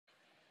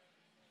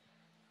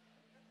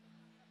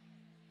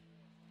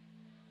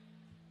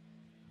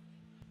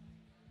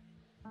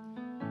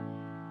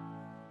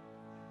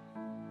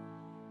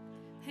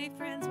Hey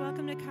friends,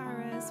 welcome to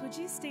Kairos. Would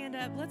you stand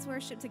up? Let's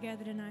worship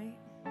together tonight.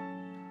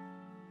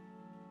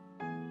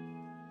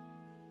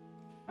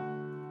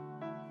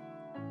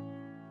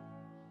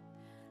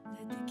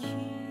 Let the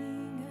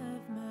King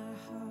of my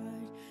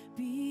heart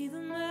be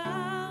the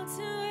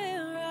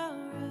mountain where I'll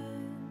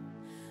run,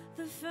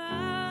 the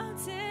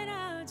fountain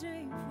I'll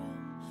drink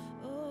from.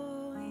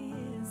 Oh, He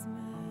is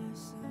my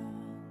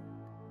song.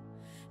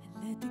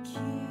 And let the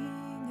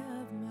King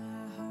of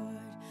my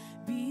heart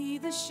be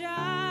the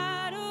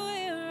shadow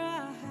where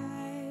I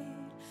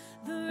hide,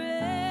 the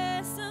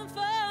ransom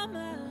for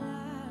my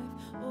life.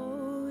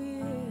 Oh, He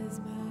is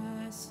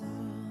my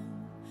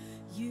song.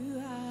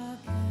 You are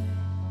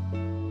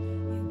good,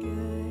 you're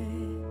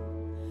good.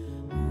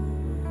 Oh,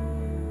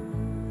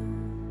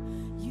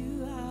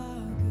 you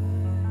are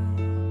good,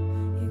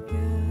 you're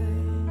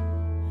good.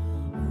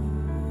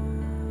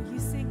 Oh, you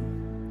sing.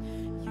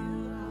 You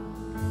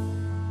are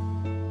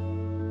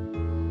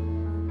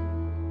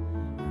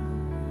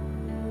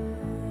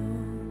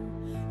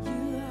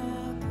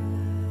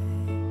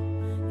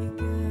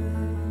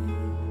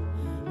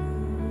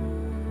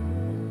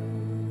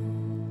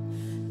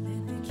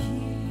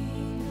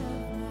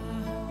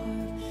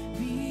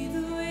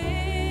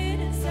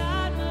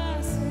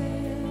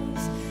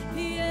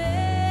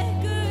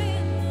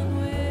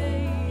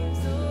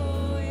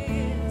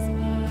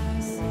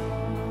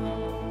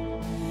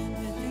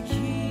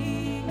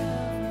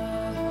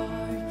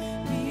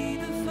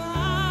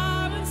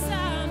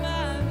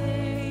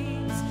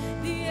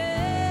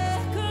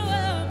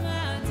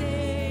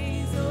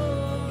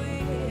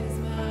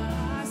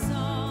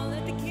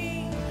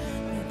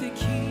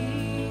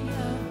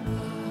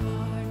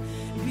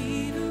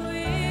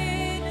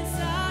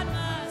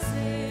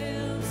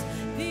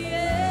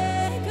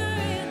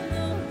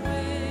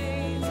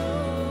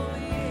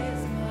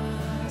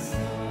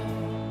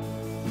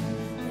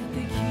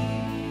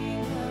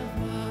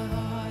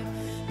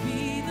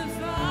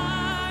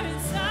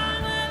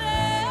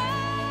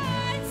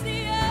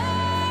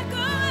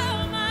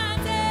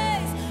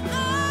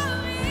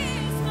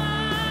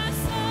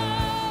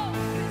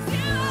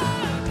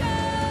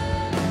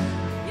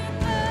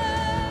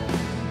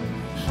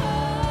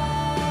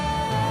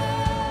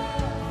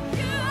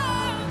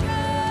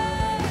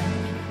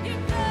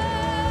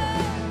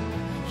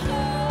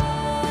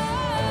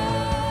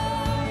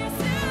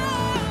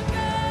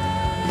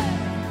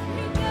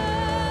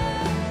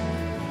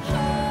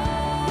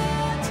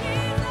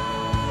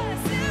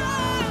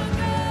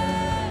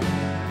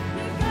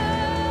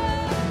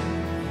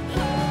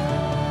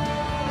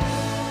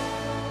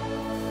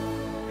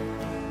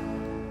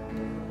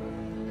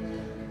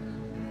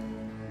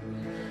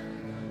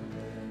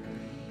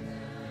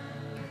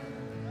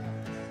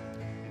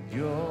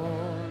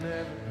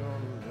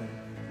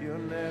You're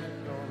never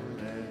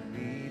gonna let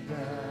me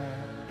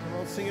down. Come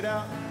on, sing it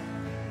out.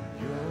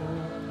 You're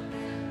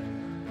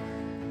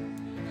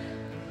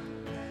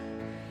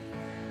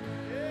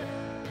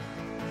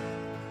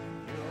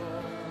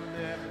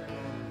never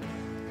gonna.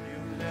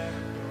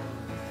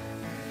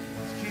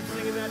 Let's keep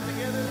singing that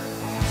together.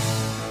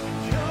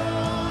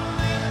 You're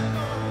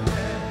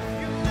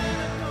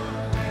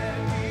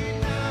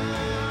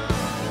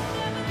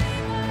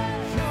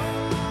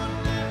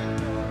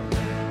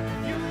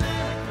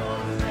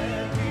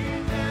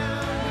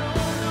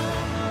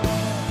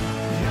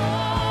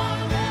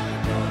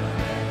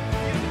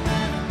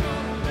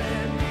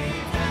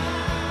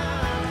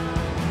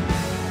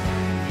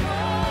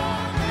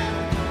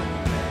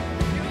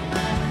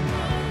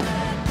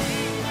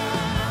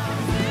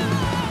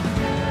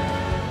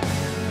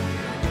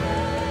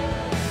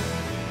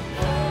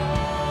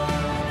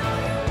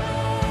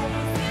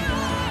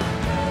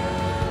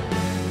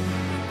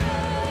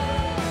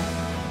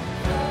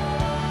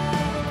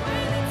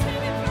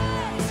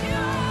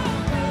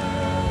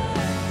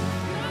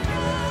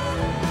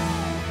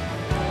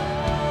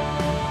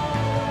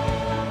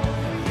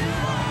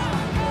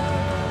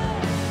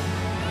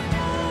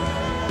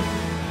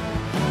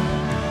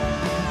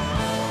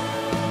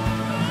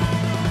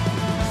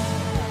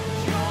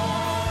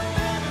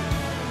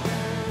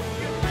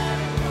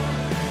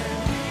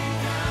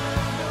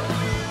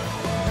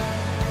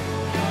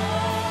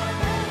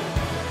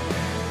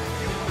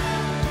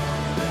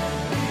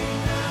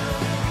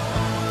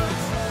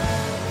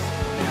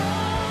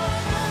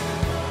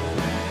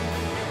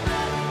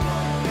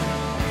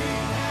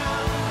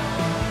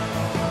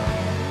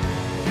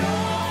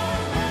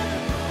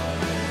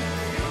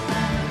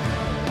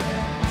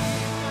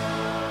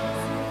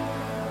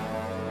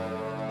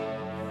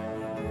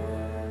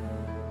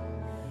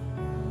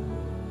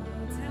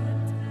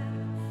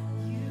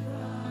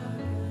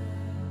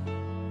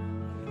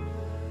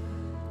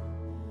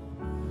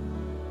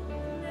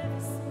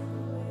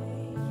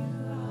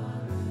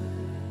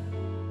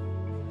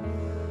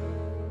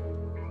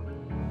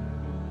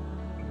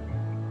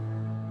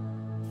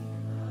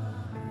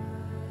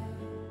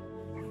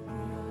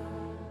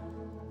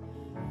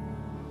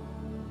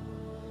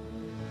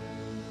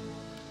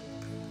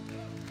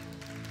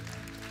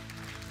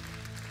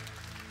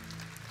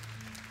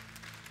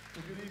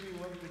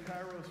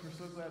Kairos. We're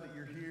so glad that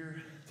you're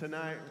here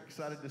tonight. We're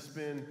excited to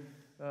spend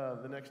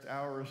the next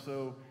hour or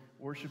so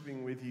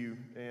worshiping with you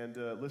and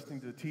listening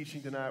to the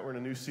teaching tonight. We're in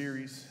a new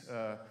series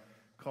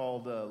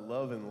called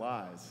Love and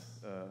Lies,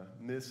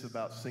 myths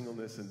about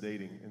singleness and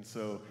dating, and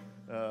so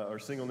or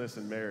singleness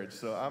and marriage.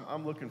 So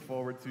I'm looking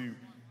forward to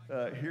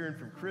hearing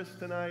from Chris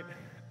tonight.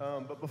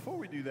 But before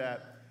we do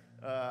that,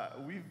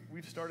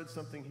 we've started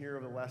something here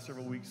over the last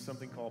several weeks,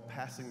 something called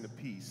Passing the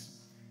Peace.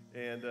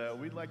 And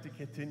we'd like to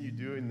continue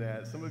doing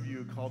that. Some of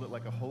you called it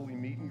like a holy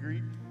meet and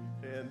greet,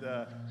 and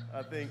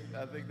I think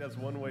that's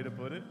one way to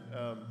put it.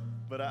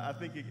 But I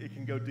think it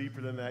can go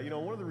deeper than that. You know,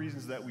 one of the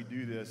reasons that we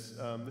do this,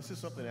 this is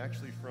something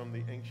actually from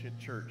the ancient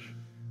church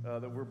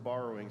that we're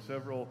borrowing.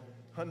 Several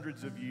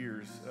hundreds of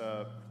years,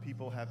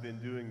 people have been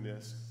doing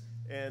this.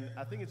 And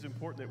I think it's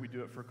important that we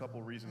do it for a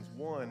couple reasons.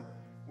 One,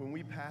 when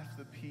we pass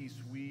the peace,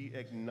 we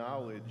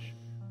acknowledge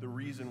the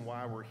reason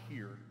why we're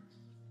here,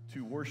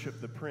 to worship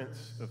the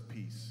Prince of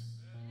Peace.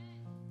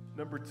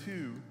 Number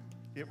two,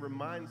 it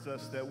reminds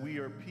us that we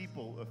are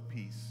people of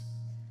peace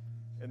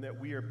and that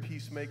we are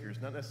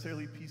peacemakers, not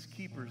necessarily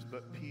peacekeepers,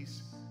 but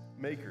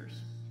peacemakers.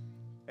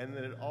 And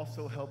then it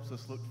also helps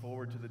us look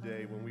forward to the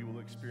day when we will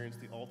experience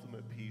the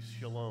ultimate peace,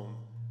 shalom,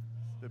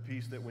 the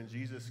peace that when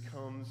Jesus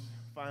comes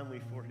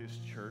finally for his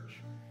church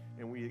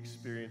and we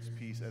experience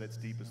peace at its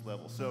deepest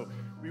level. So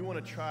we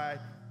want to try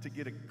to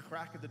get a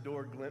crack at the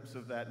door glimpse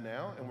of that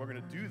now, and we're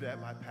going to do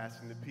that by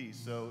passing the peace.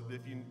 So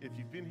if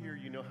you've been here,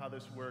 you know how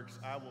this works.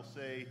 I will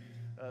say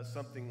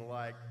something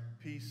like,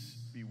 peace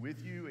be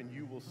with you, and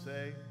you will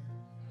say,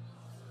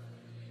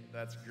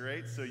 that's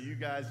great. So you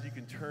guys, you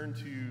can turn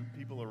to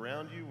people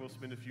around you. We'll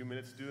spend a few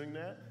minutes doing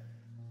that.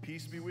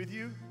 Peace be with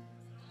you.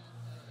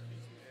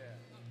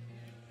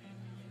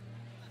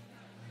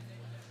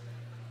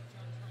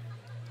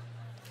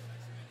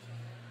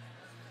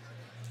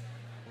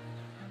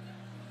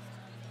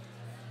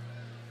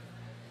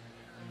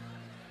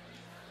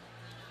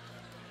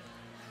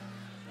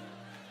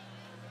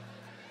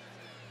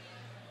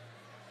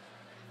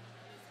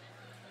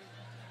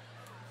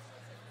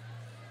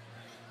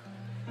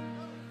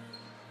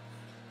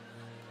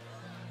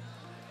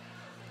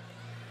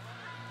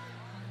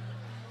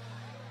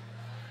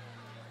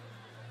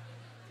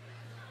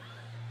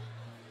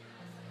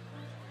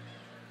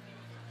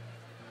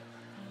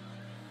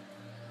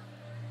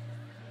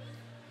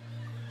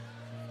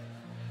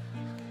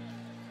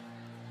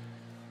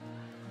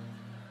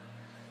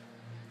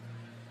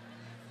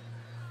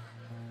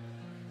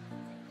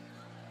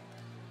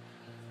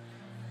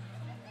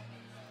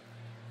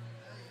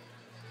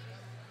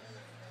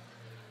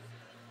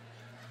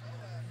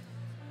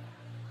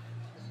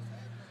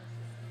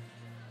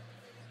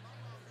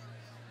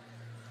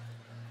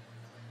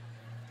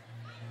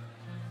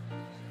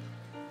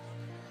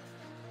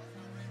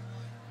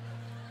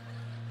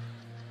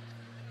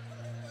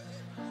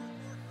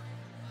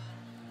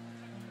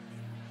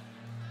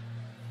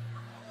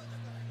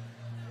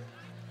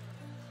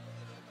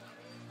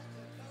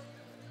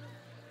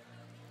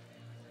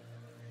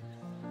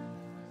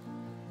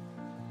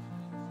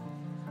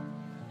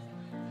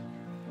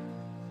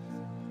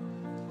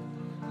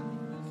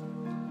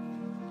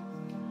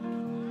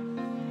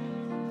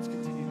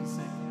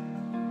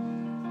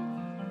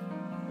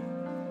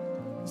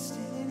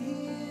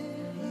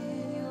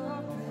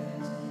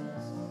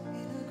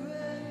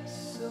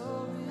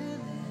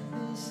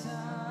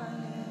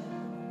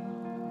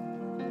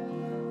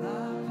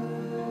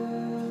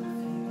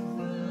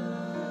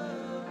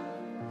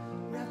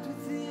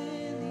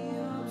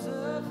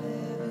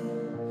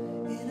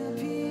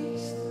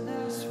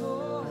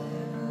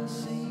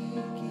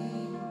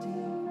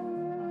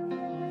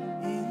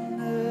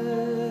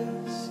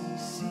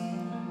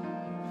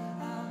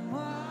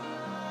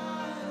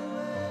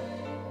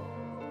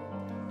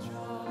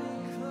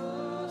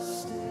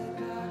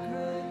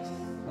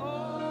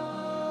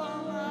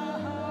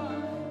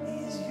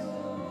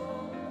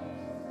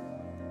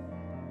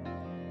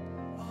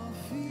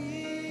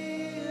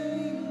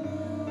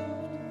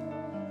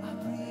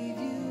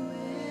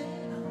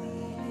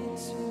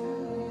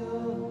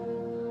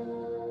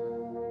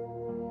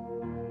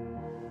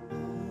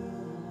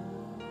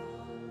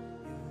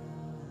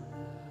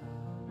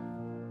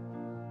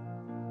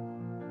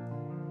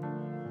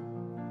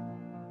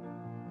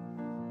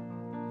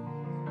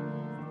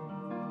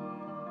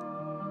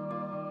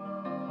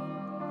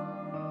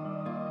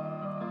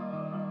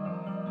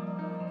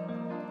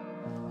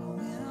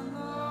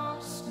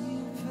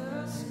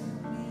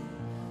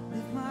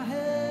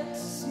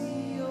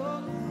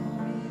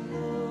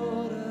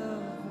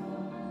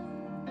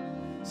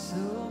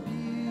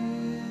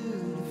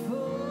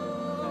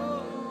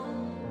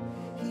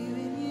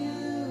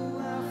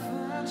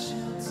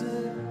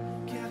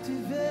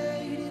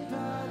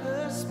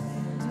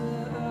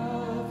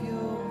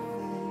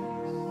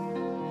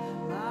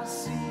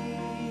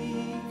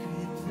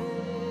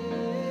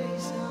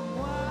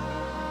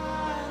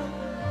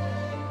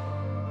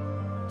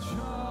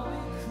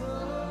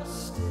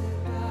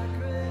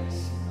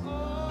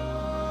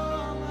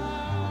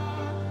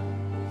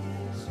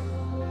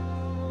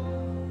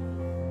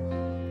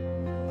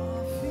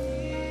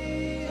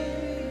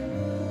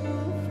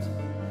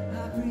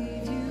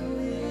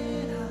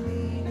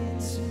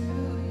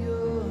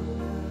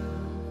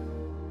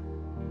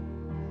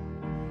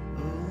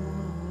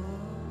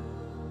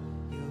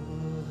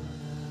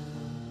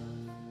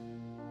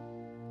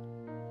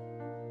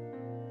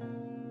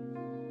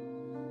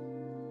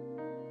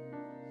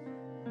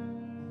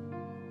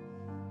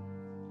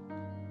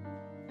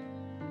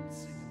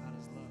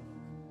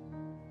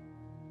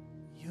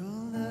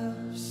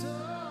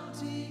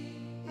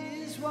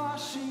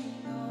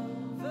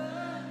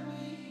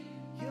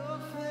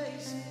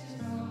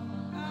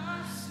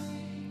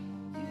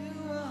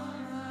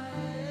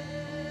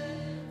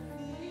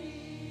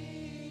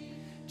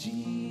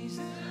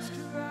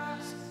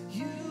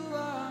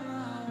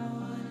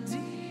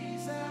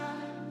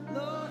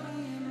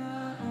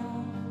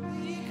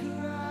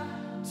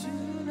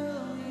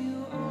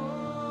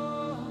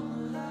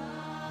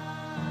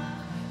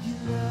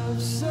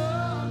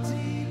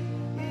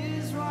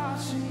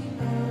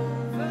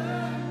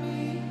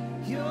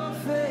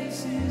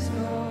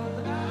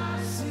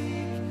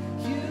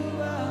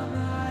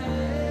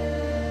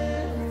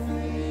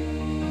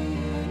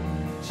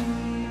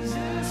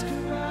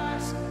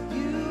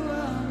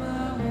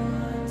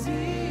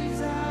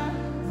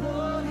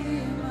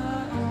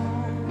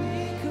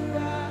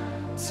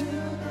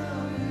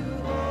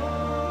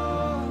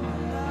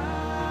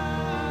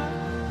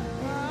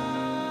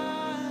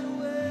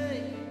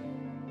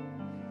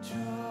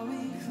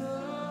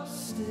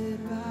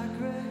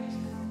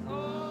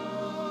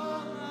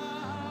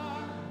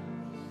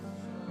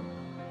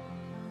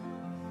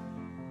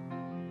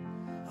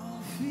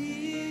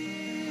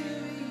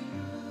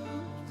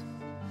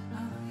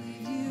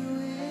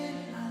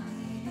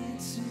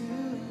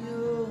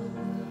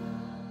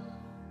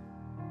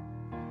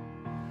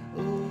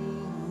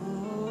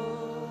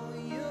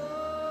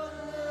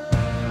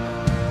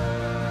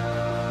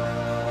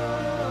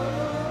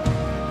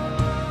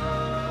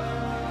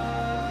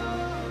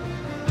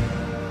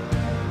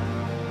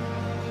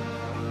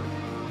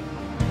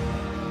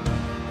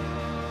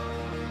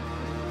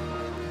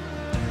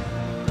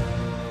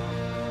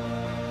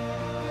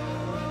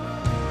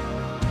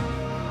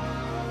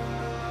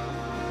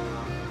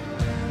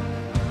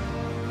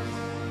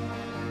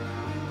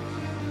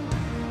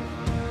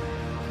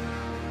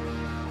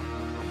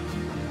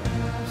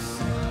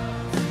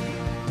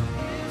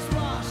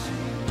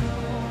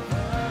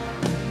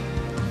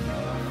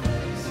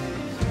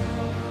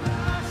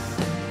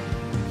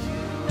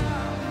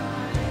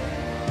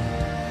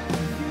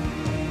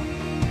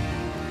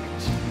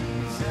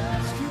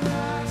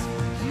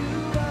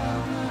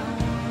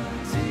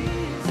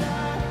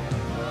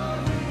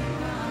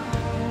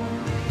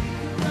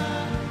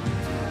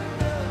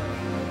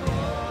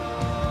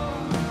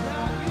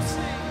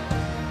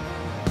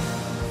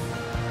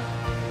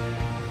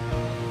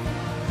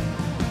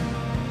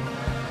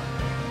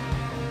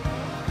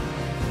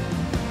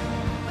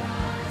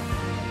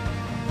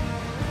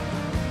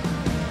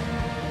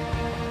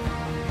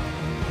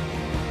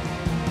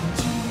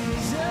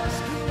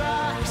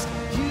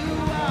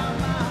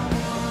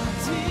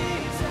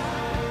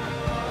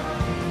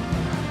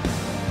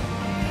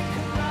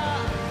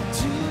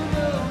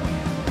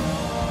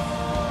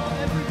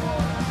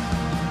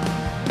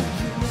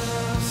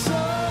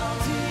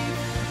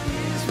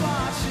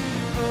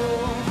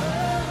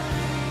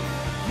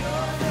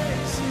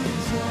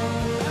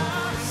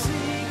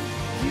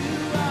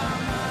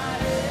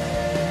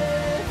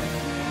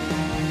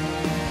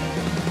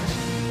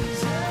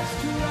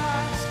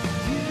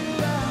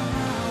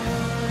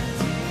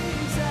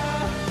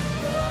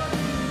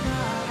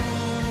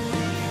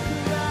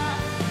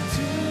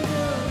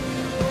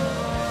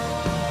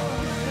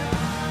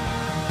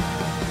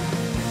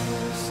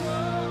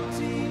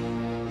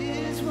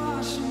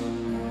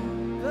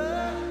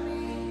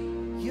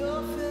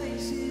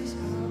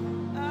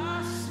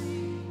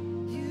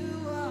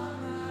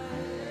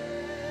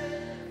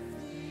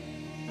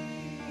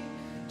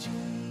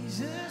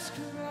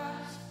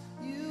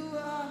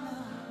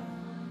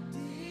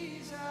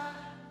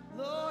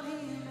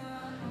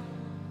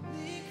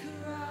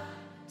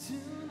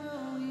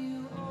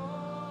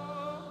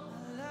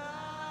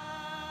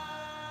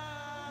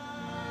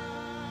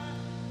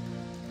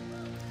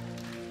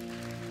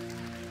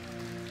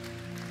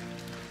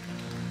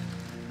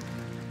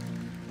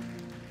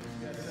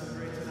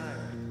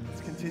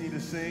 continue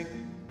to sing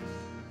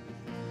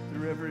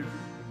through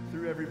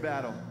every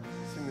battle.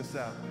 Sing this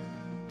out.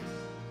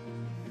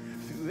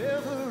 Through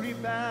every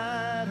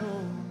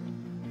battle,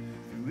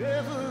 through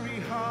every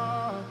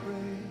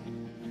heartbreak,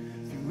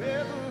 through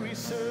every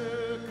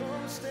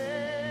circumstance,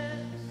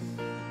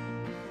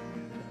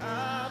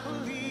 I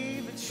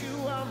believe that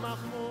you are my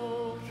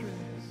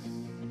fortress,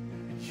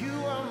 and you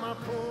are my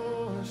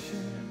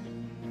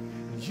portion,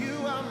 and you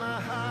are my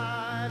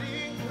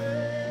hiding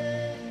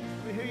place.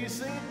 We hear you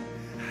sing.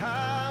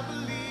 I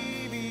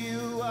believe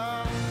you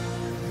are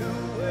the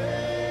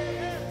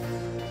way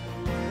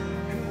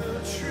and the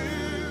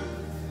truth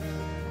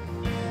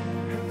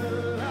and the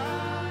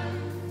life.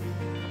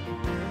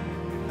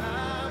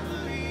 I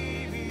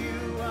believe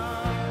you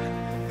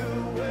are the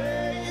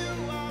way, you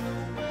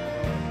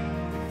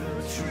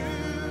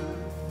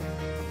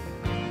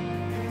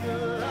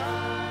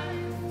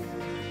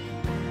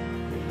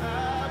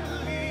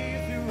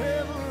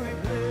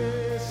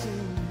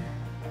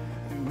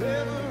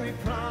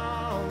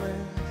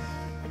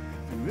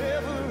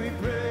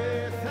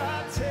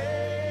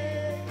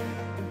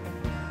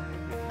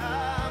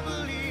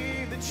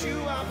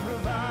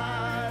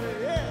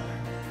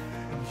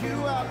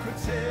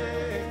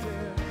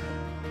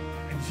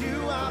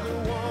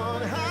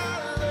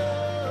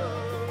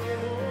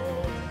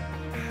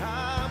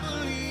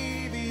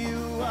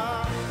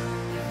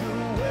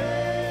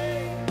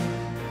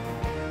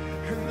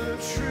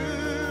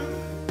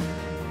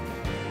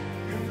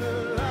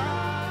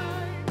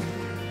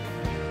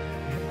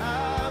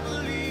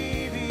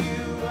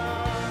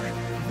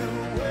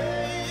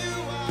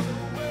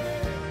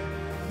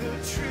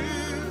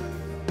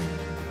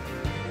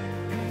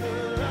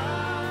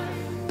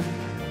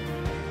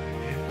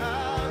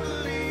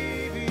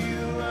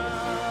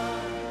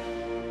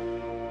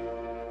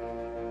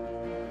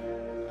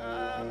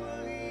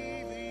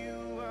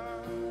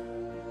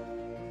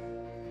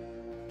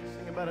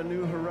about a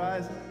new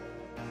horizon.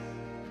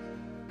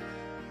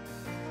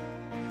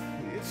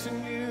 It's a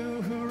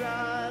new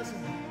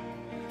horizon,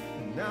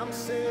 and I'm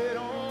set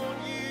on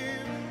you.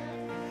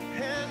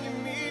 And you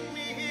meet me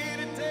here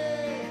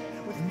today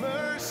with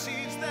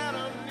mercies that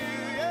are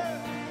new.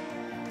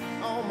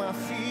 Yeah. All my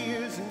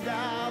fears and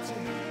doubts,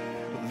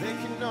 they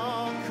can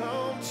all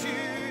come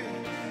true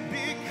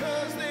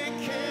because they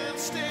can't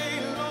stay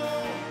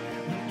long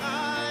when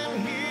I'm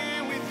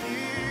here with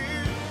you.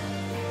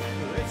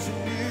 It's a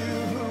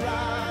new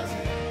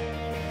horizon,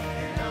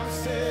 and I'm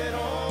set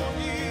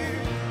on you.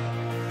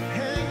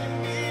 And you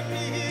meet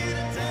me here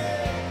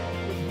today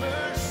with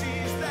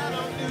mercies that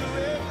are new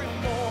every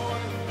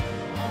morning.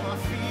 All my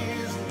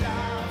fears and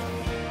doubts,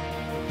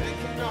 they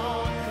can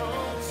all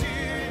come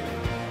true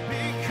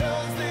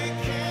because they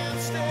can't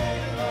stay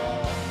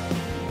long.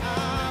 I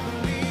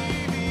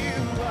believe you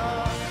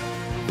are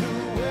the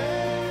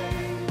way,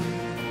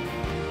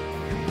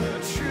 the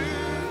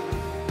truth,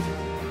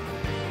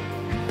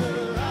 the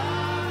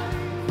life.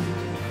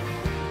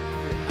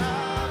 I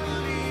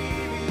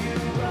believe you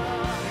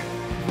are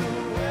the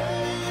way,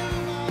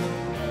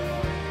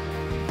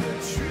 the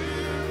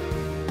truth,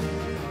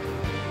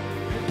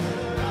 the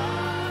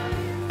life.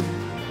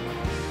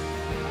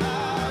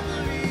 I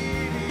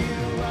believe you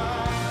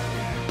are.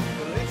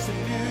 Well, it's a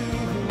new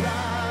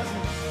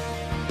horizon,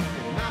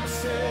 and I'm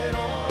set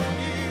on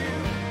you.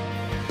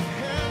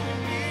 And you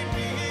meet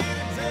me here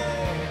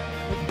today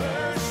with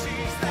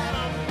mercies that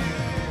are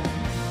new.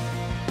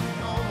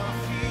 All my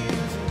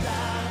fears and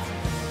doubts,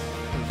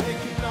 they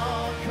can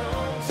all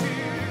come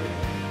true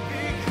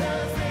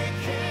because they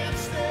can't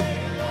stay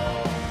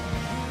long.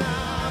 And I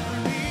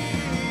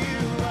believe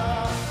you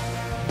are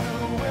the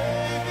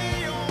way, the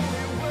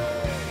only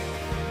way,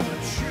 the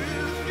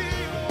truth, the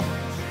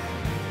only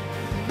truth,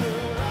 the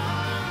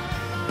life.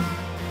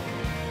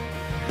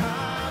 I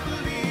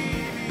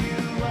believe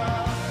you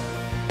are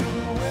the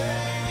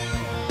way,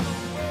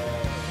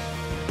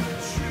 the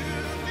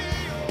truth, the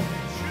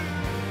only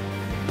truth,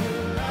 the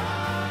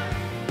life.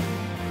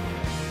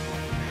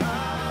 I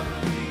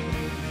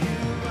believe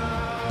you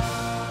are.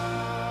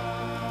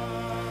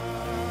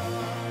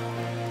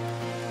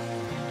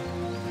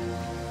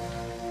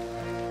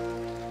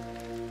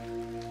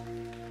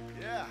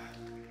 Yeah.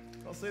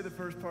 I'll say the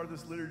first part of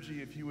this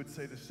liturgy if you would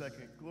say the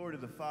second. Glory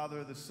to the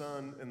Father, the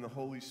Son, and the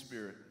Holy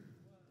Spirit.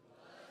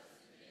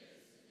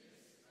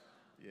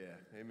 Yeah,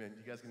 amen.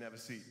 You guys can have a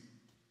seat.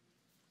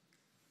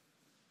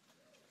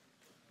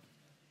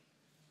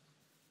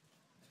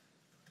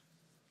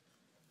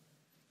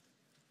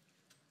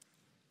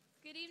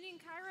 Good evening,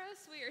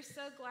 Kairos. We are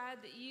so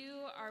glad that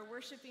you are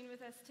worshiping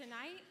with us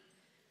tonight.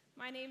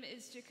 My name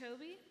is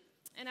Jacoby,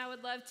 and I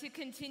would love to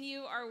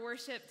continue our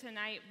worship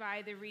tonight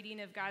by the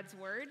reading of God's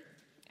Word,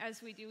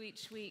 as we do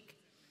each week.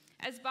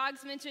 As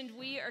Boggs mentioned,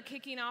 we are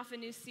kicking off a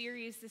new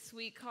series this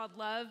week called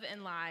Love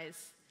and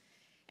Lies.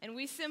 And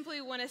we simply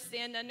want to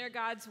stand under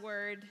God's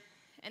Word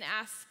and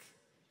ask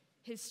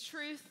His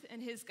truth and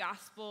His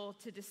gospel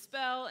to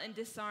dispel and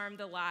disarm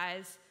the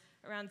lies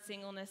around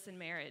singleness and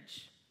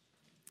marriage.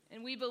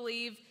 And we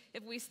believe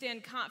if we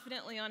stand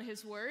confidently on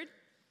His Word,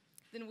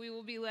 then we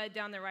will be led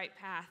down the right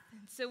path.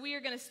 So we are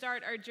going to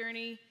start our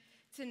journey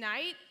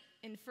tonight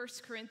in 1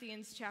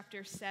 Corinthians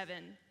chapter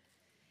 7.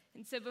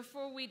 And so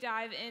before we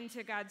dive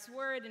into God's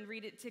Word and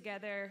read it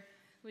together,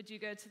 would you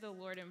go to the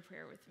Lord in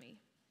prayer with me?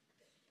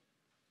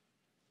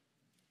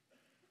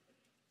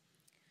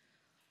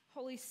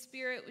 Holy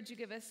Spirit, would you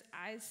give us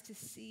eyes to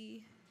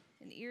see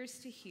and ears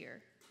to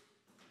hear?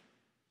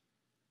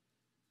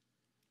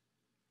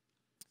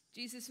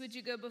 Jesus, would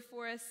you go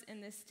before us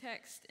in this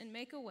text and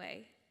make a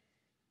way?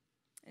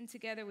 And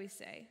together we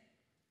say,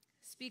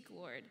 speak,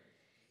 Lord,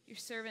 your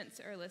servants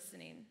are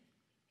listening.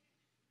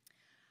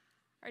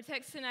 Our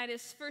text tonight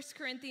is 1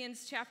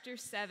 Corinthians chapter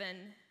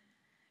 7,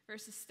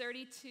 verses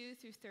 32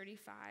 through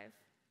 35.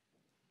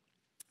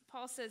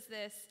 Paul says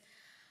this,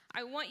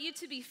 I want you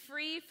to be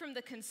free from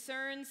the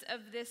concerns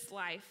of this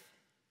life.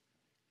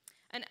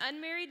 An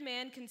unmarried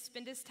man can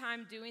spend his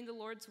time doing the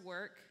Lord's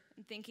work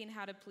and thinking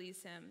how to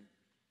please him.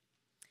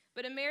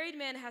 But a married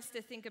man has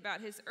to think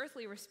about his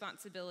earthly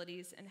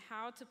responsibilities and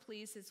how to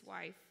please his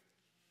wife.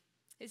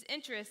 His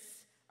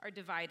interests are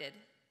divided.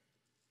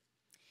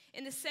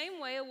 In the same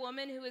way, a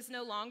woman who is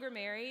no longer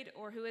married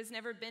or who has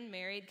never been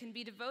married can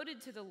be devoted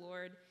to the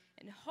Lord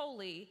and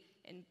holy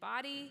in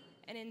body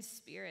and in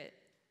spirit.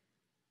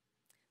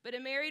 But a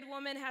married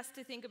woman has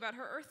to think about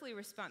her earthly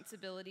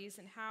responsibilities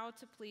and how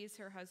to please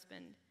her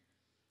husband.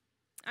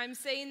 I'm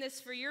saying this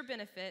for your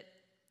benefit,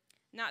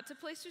 not to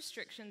place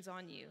restrictions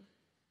on you.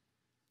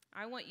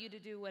 I want you to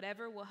do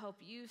whatever will help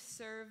you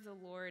serve the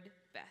Lord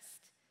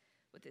best,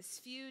 with as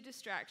few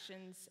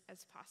distractions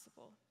as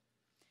possible.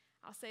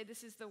 I'll say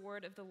this is the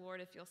word of the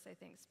Lord if you'll say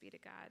thanks be to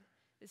God.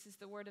 This is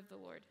the word of the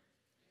Lord.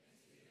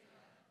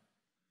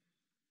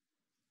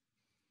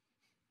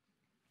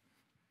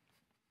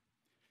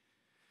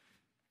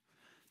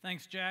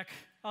 Thanks, Jack.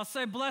 I'll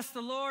say bless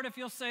the Lord if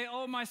you'll say,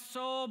 oh, my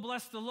soul,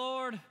 bless the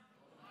Lord. Oh,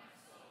 my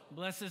soul.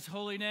 Bless his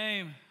holy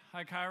name.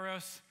 Hi,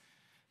 Kairos.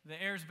 The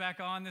air's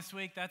back on this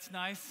week. That's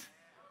nice.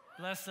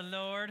 Bless the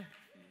Lord.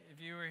 If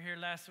you were here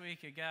last week,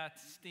 it got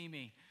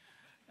steamy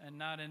and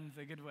not in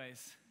the good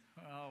ways.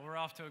 Well, we're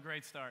off to a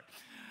great start.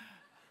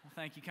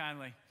 Thank you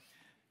kindly.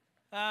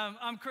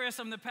 I'm Chris.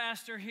 I'm the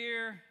pastor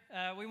here.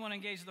 We want to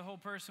engage the whole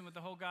person with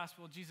the whole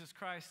gospel of Jesus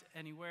Christ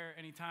anywhere,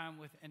 anytime,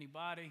 with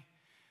anybody.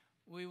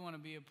 We want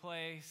to be a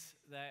place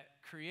that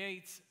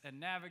creates and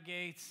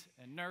navigates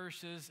and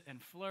nourishes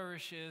and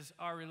flourishes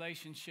our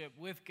relationship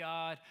with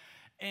God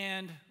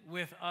and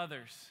with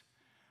others.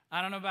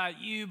 I don't know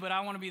about you, but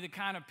I want to be the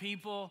kind of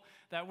people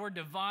that we're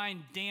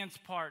divine dance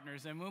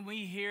partners. And when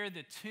we hear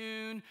the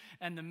tune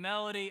and the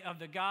melody of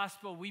the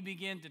gospel, we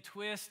begin to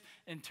twist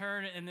and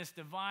turn in this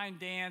divine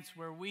dance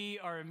where we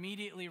are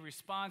immediately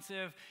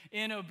responsive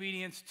in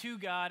obedience to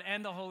God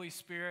and the Holy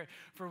Spirit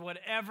for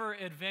whatever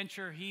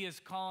adventure He is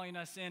calling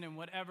us in and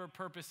whatever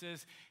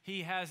purposes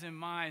He has in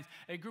mind.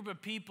 A group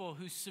of people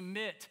who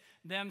submit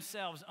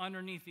themselves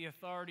underneath the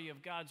authority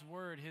of God's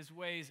word, His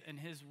ways, and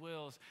His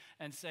wills,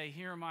 and say,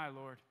 "Here am I,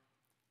 Lord.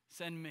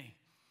 Send me."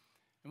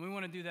 And we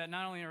want to do that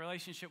not only in a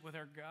relationship with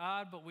our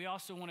God, but we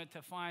also want it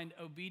to find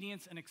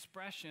obedience and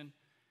expression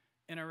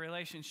in a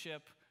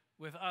relationship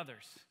with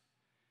others.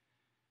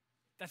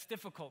 That's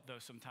difficult, though,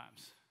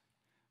 sometimes.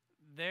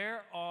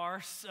 There are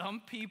some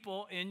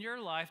people in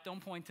your life, don't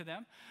point to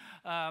them,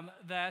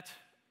 that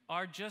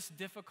are just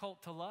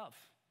difficult to love.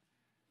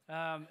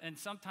 And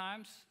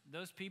sometimes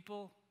those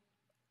people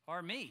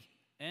are me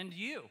and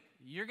you.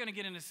 You're going to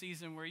get in a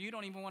season where you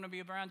don't even want to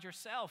be around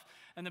yourself,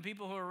 and the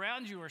people who are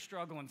around you are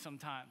struggling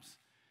sometimes.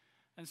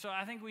 And so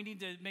I think we need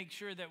to make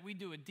sure that we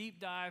do a deep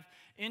dive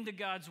into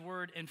God's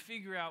word and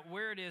figure out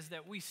where it is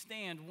that we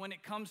stand when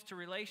it comes to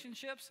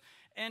relationships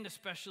and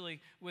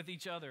especially with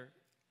each other.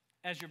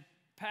 As your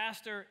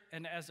pastor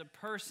and as a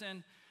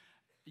person,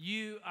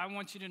 I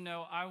want you to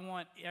know I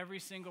want every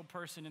single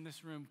person in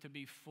this room to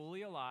be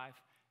fully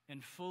alive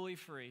and fully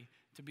free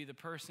to be the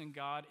person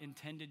God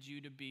intended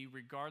you to be,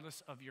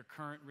 regardless of your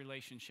current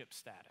relationship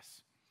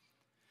status.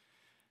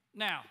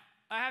 Now,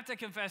 I have to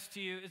confess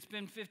to you, it's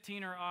been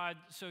 15 or odd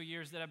so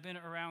years that I've been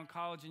around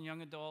college and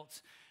young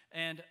adults,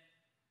 and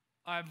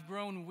I've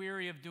grown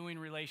weary of doing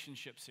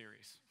relationship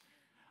series.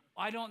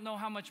 I don't know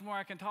how much more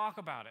I can talk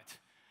about it.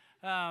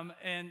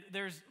 And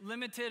there's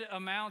limited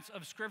amounts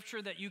of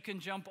scripture that you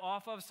can jump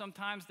off of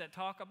sometimes that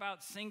talk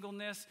about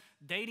singleness.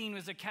 Dating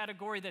was a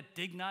category that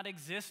did not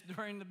exist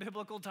during the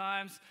biblical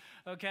times,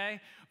 okay?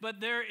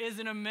 But there is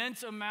an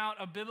immense amount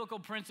of biblical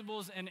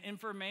principles and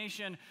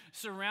information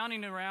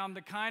surrounding around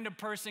the kind of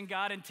person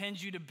God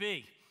intends you to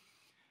be.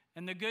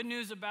 And the good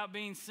news about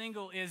being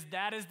single is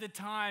that is the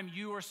time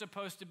you are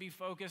supposed to be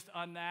focused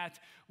on that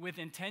with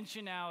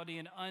intentionality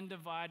and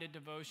undivided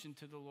devotion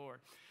to the Lord.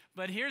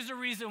 But here's the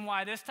reason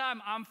why. This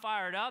time I'm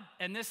fired up,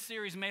 and this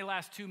series may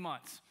last 2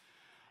 months.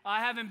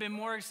 I haven't been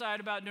more excited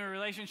about doing a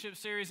relationship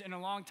series in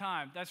a long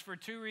time. That's for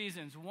 2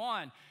 reasons.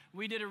 One,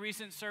 we did a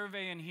recent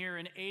survey in here,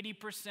 and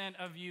 80%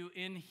 of you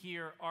in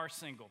here are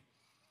single.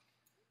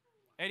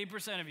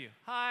 80% of you.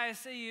 Hi, I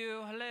see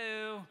you.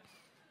 Hello.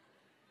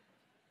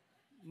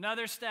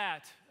 Another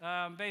stat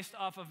based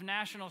off of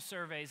national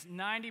surveys,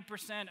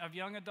 90% of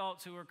young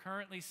adults who are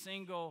currently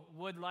single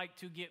would like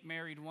to get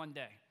married one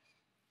day.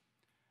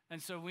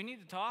 And so we need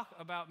to talk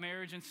about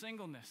marriage and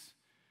singleness.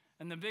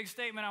 And the big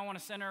statement I want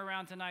to center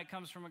around tonight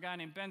comes from a guy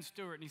named Ben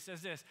Stewart, and he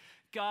says this: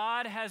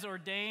 God has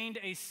ordained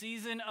a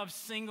season of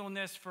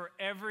singleness for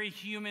every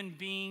human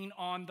being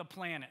on the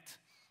planet.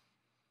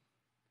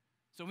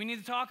 So we need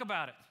to talk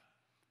about it.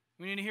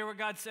 We need to hear what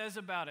God says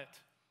about it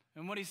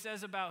and what He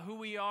says about who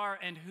we are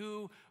and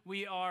who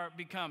we are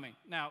becoming.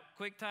 Now,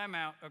 quick time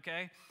out,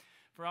 okay?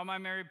 For all my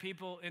married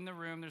people in the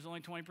room, there's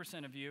only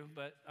 20% of you,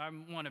 but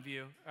I'm one of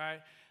you, all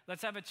right?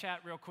 Let's have a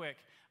chat real quick.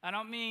 I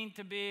don't mean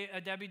to be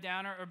a Debbie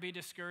Downer or be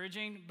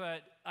discouraging,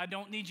 but I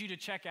don't need you to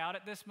check out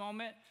at this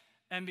moment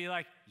and be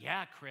like,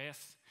 "Yeah,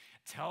 Chris,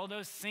 tell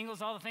those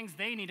singles all the things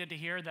they needed to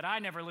hear that I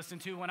never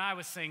listened to when I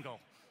was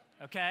single,"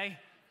 okay?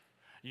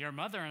 Your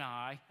mother and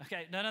I,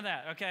 okay, none of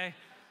that, okay?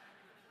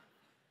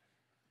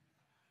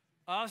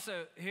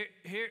 Also,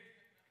 here,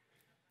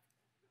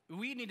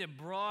 we need to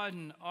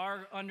broaden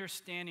our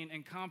understanding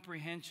and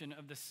comprehension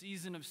of the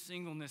season of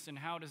singleness and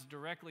how it is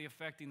directly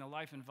affecting the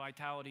life and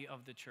vitality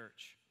of the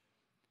church.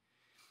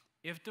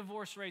 If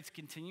divorce rates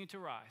continue to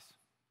rise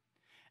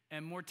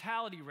and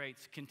mortality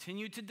rates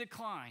continue to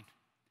decline,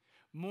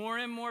 more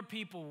and more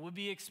people will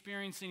be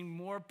experiencing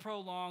more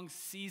prolonged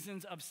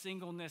seasons of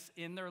singleness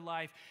in their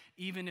life,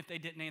 even if they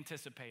didn't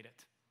anticipate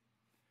it.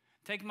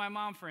 Take my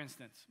mom, for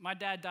instance. My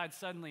dad died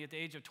suddenly at the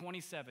age of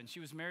 27.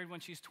 She was married when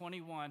she's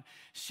 21.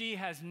 She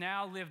has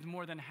now lived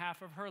more than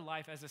half of her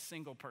life as a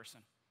single person.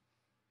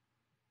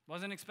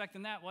 Wasn't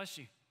expecting that, was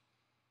she?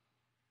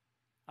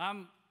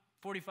 I'm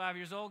 45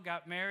 years old,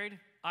 got married.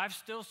 I've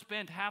still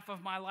spent half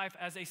of my life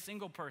as a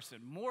single person.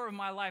 More of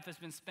my life has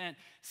been spent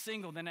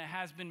single than it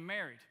has been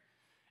married.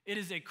 It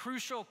is a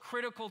crucial,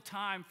 critical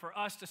time for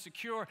us to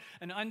secure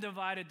an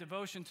undivided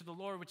devotion to the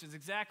Lord, which is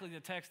exactly the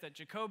text that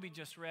Jacoby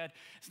just read.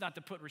 It's not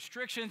to put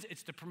restrictions,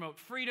 it's to promote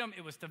freedom.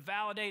 It was to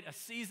validate a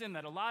season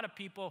that a lot of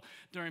people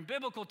during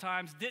biblical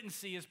times didn't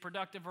see as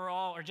productive or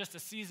all, or just a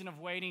season of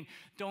waiting.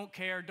 Don't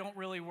care, don't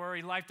really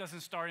worry. Life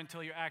doesn't start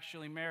until you're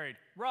actually married.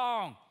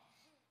 Wrong.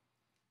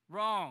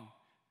 Wrong.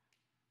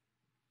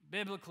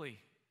 Biblically,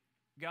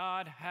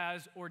 God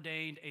has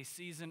ordained a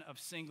season of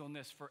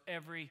singleness for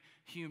every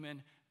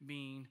human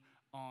being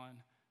on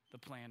the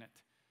planet.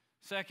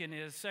 Second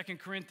is 2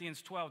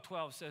 Corinthians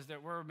 12:12 says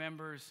that we're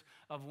members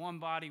of one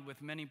body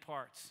with many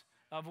parts,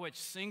 of which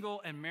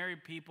single and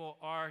married people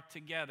are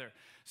together.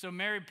 So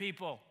married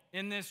people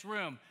in this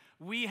room,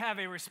 we have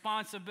a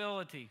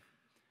responsibility,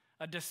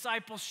 a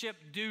discipleship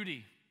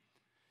duty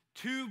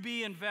to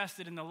be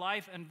invested in the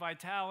life and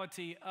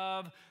vitality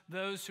of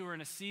those who are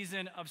in a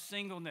season of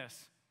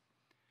singleness.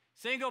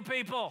 Single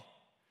people,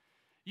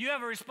 you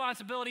have a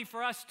responsibility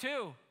for us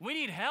too. We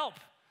need help.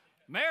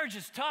 Marriage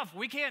is tough.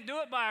 We can't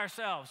do it by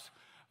ourselves.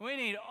 We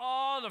need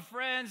all the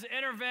friends,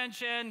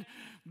 intervention,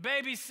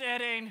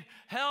 babysitting,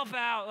 help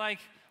out, like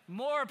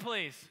more,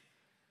 please.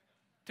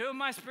 Two of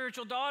my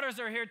spiritual daughters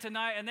are here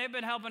tonight, and they've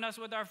been helping us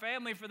with our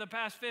family for the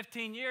past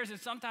 15 years, and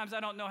sometimes I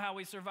don't know how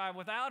we survive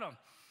without them.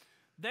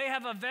 They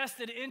have a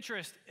vested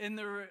interest in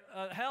the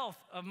health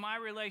of my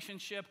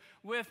relationship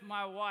with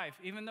my wife,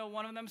 even though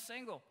one of them's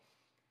single.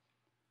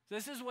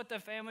 This is what the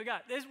family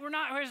got. Here's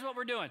what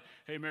we're doing.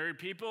 Hey, married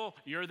people,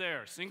 you're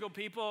there. Single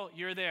people,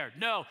 you're there.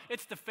 No,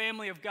 it's the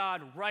family of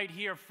God right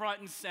here, front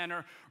and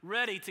center,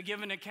 ready to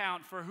give an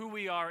account for who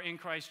we are in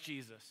Christ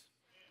Jesus.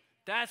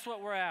 That's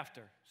what we're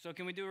after. So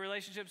can we do a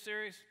relationship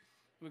series?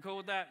 We cool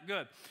with that?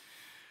 Good.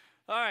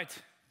 All right.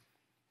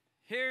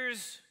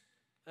 Here's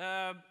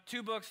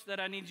two books that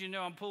I need you to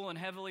know I'm pulling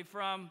heavily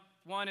from.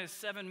 One is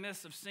 7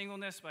 Myths of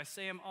Singleness by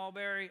Sam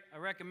Allberry. I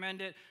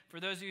recommend it. For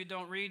those of you who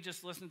don't read,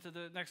 just listen to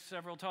the next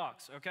several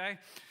talks, okay?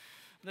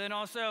 Then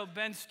also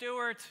Ben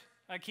Stewart.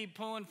 I keep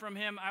pulling from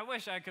him. I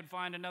wish I could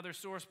find another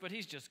source, but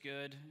he's just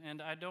good.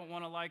 And I don't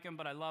want to like him,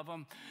 but I love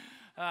him.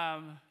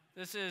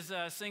 This is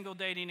Single,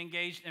 Dating,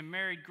 Engaged, and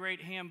Married.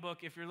 Great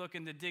handbook if you're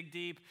looking to dig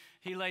deep.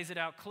 He lays it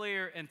out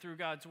clear and through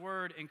God's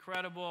word.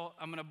 Incredible.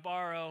 I'm going to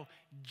borrow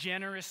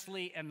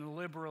generously and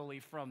liberally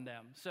from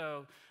them.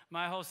 So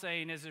my whole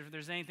saying is if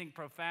there's anything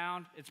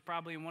profound, it's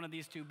probably in one of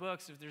these two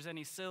books. If there's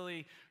any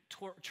silly,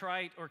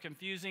 trite, or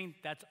confusing,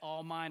 that's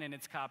all mine and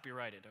it's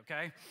copyrighted,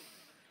 okay?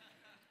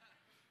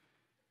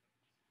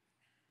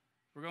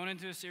 We're going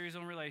into a series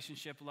on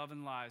relationship, love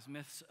and lies,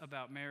 myths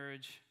about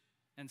marriage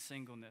and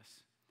singleness.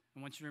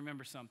 I want you to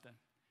remember something.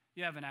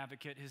 You have an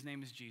advocate. His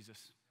name is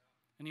Jesus.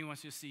 And he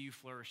wants to see you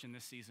flourish in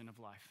this season of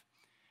life.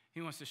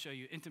 He wants to show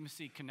you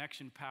intimacy,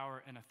 connection,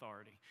 power, and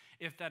authority.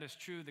 If that is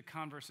true, the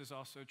converse is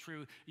also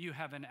true. You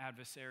have an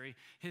adversary.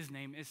 His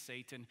name is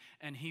Satan,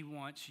 and he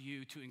wants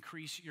you to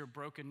increase your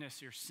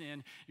brokenness, your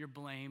sin, your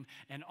blame,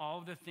 and all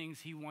of the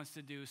things he wants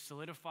to do,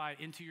 solidify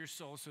into your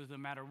soul so no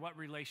matter what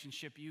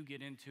relationship you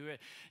get into it,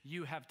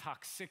 you have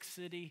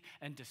toxicity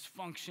and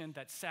dysfunction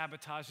that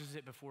sabotages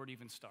it before it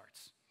even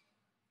starts.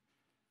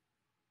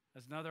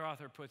 As another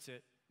author puts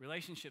it,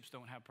 relationships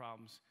don't have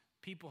problems.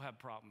 People have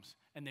problems,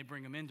 and they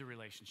bring them into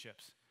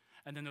relationships.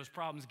 And then those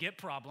problems get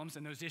problems,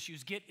 and those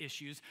issues get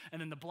issues,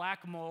 and then the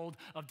black mold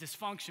of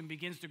dysfunction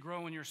begins to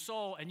grow in your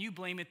soul, and you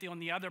blame it on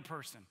the other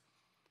person.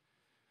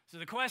 So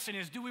the question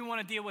is, do we want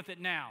to deal with it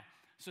now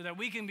so that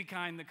we can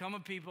become the kind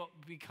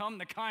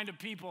of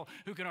people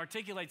who can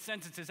articulate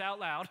sentences out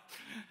loud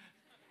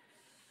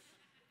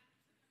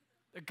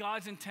that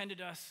God's intended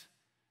us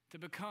to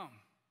become?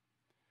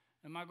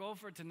 And my goal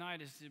for tonight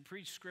is to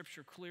preach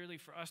scripture clearly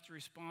for us to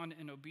respond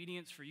in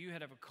obedience, for you to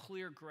have a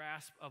clear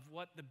grasp of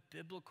what the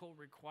biblical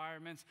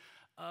requirements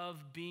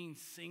of being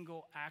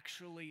single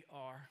actually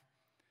are.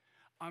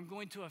 I'm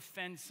going to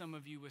offend some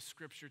of you with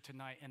scripture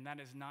tonight, and that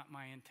is not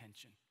my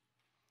intention.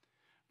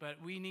 But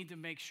we need to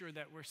make sure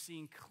that we're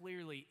seeing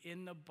clearly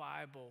in the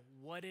Bible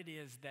what it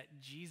is that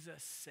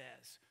Jesus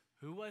says,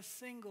 who was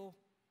single,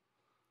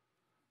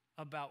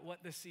 about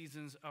what the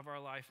seasons of our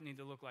life need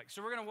to look like.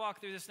 So we're going to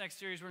walk through this next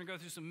series. We're going to go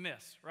through some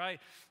myths, right?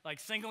 Like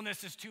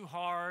singleness is too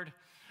hard,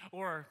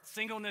 or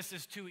singleness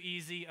is too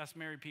easy. Us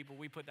married people,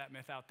 we put that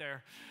myth out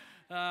there.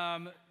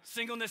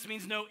 Singleness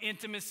means no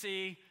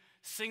intimacy.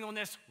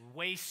 Singleness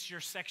wastes your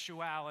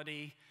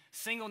sexuality.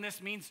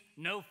 Singleness means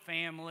no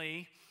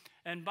family.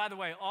 And by the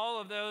way, all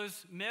of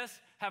those myths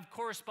have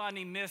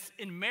corresponding myths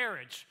in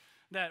marriage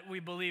that we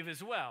believe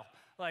as well.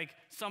 Like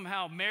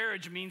somehow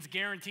marriage means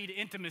guaranteed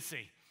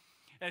intimacy.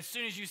 As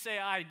soon as you say,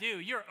 I do,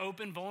 you're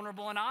open,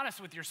 vulnerable, and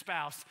honest with your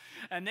spouse.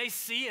 And they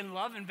see and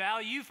love and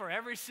value you for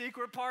every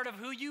secret part of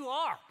who you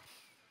are.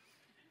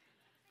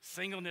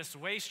 Singleness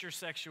wastes your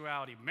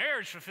sexuality.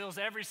 Marriage fulfills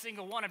every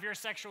single one of your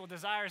sexual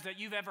desires that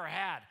you've ever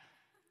had.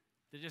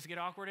 Did it just get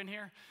awkward in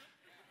here?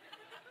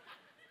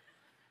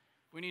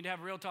 We need to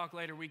have real talk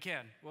later. We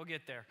can. We'll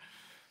get there.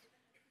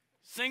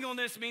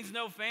 Singleness means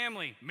no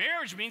family.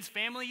 Marriage means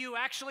family you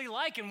actually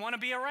like and want to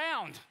be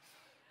around.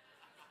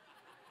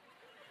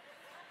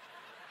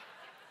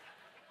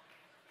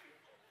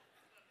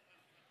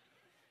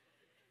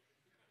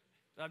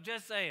 I'm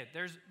just saying,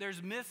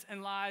 there's myths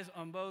and lies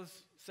on both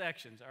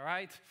sections, all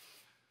right?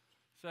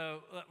 So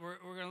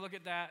we're going to look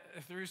at that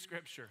through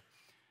Scripture.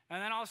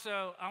 And then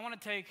also, I want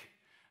to take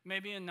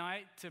maybe a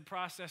night to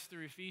process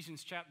through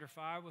Ephesians chapter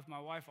 5 with my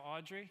wife,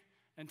 Audrey,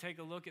 and take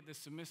a look at the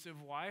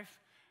submissive wife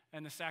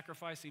and the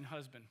sacrificing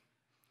husband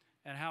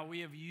and how we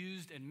have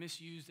used and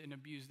misused and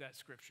abused that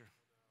Scripture.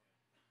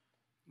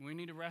 We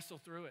need to wrestle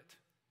through it.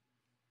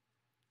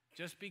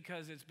 Just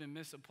because it's been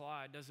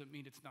misapplied doesn't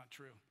mean it's not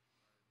true.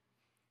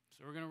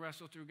 So we're going to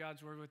wrestle through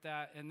God's word with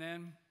that. And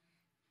then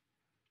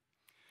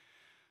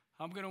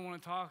I'm going to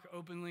want to talk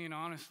openly and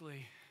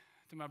honestly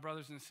to my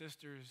brothers and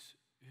sisters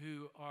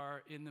who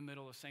are in the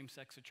middle of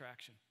same-sex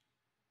attraction.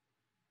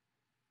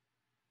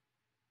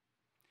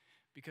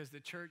 Because the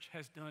church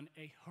has done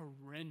a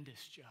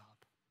horrendous job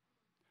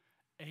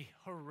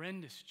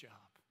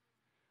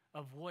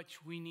of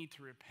which we need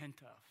to repent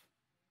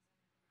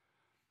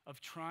of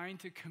trying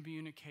to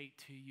communicate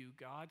to you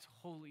God's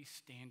holy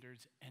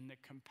standards and the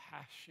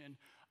compassion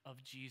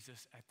of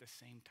Jesus at the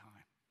same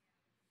time.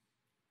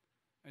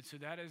 And so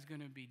that is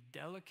going to be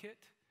delicate,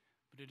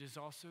 but it is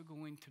also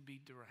going to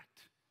be direct.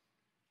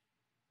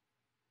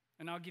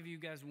 And I'll give you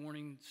guys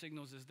warning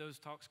signals as those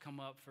talks come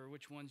up for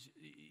which ones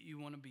you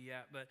want to be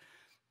at. But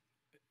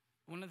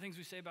one of the things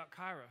we say about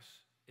Kairos,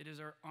 it is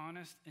our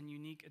honest and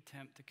unique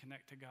attempt to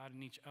connect to God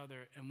and each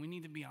other. And we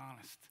need to be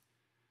honest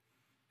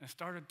and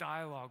start a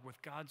dialogue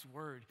with God's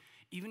word,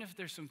 even if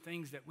there's some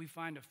things that we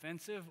find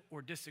offensive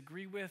or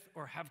disagree with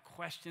or have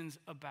questions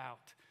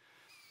about.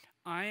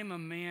 I am a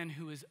man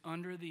who is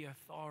under the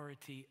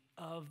authority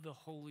of the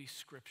Holy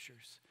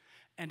Scriptures.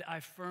 And I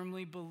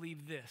firmly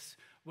believe this,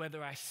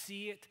 whether I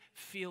see it,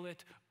 feel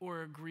it,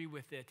 or agree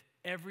with it,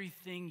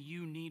 everything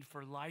you need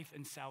for life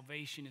and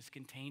salvation is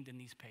contained in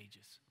these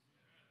pages.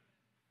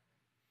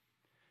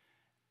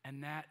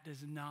 And that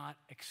does not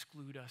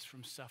exclude us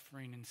from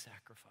suffering and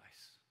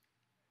sacrifice.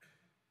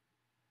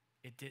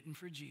 It didn't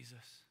for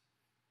Jesus.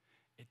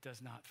 It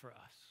does not for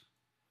us.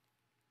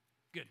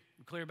 Good.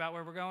 We're clear about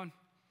where we're going?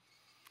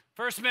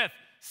 First myth,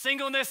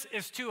 singleness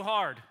is too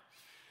hard.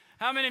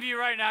 How many of you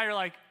right now, you're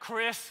like,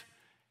 Chris,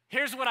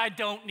 here's what I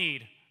don't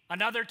need.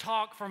 Another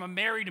talk from a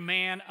married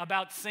man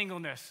about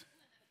singleness.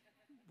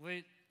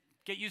 Wait,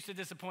 get used to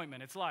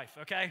disappointment. It's life,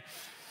 okay?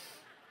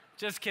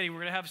 Just kidding.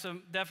 We're going to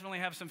definitely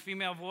have some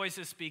female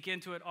voices speak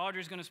into it.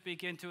 Audrey's going to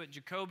speak into it.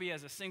 Jacoby,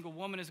 as a single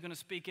woman, is going to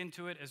speak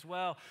into it as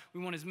well.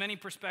 We want as many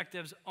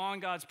perspectives on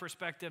God's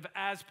perspective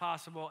as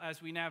possible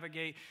as we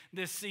navigate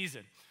this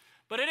season.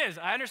 But it is,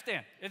 I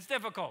understand, it's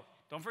difficult.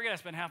 Don't forget, I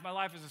spent half my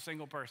life as a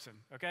single person,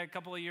 okay? A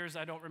couple of years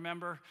I don't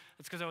remember.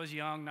 It's because I was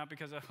young, not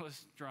because I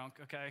was drunk,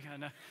 okay?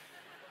 And,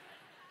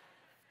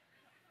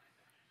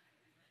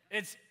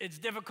 it's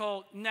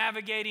difficult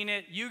navigating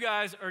it. You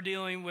guys are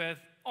dealing with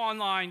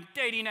online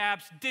dating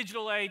apps,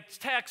 digital age,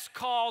 text,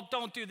 call,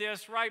 don't do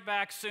this, right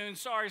back soon,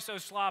 sorry, so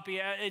sloppy.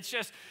 It's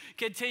just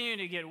continuing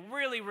to get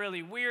really,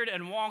 really weird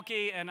and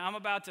wonky, and I'm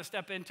about to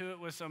step into it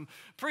with some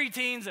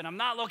preteens, and I'm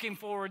not looking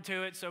forward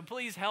to it, so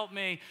please help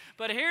me.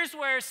 But here's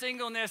where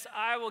singleness,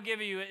 I will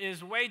give you,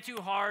 is way too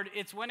hard.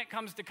 It's when it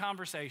comes to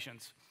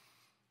conversations.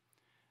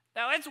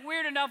 Now, it's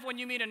weird enough when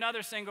you meet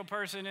another single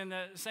person in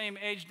the same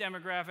age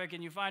demographic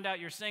and you find out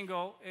you're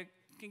single. It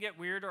can get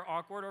weird or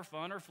awkward or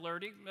fun or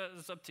flirty.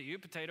 It's up to you,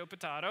 potato,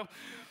 potato.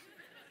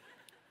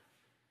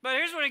 But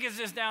here's when it gets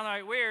just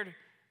downright weird.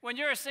 When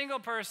you're a single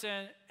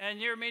person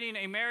and you're meeting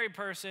a married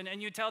person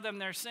and you tell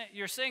them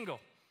you're single,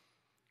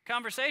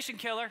 conversation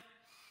killer.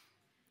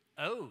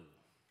 Oh,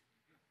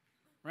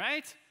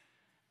 right?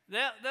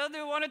 They'll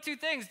do one of two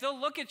things. They'll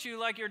look at you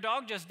like your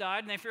dog just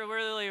died and they feel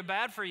really, really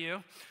bad for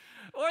you.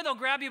 Or they'll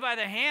grab you by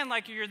the hand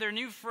like you're their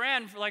new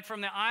friend, like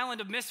from the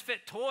island of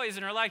misfit toys,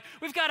 and are like,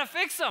 we've got to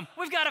fix them.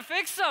 We've got to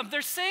fix them.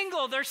 They're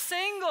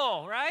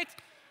single, right?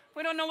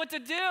 We don't know what to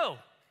do.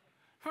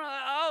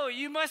 Oh,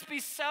 you must be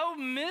so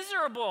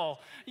miserable.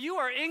 You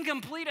are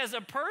incomplete as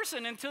a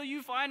person until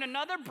you find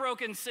another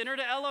broken sinner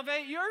to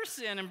elevate your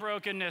sin and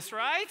brokenness,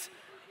 right?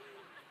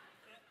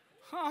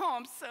 Oh,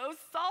 I'm so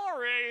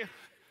sorry.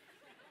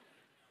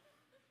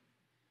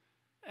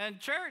 And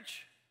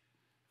church,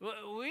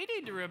 we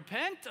need to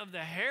repent of the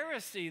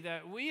heresy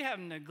that we have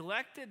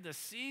neglected the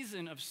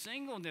season of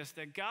singleness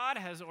that God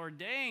has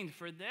ordained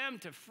for them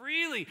to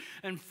freely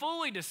and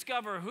fully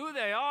discover who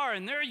they are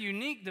and their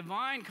unique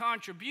divine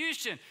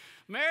contribution.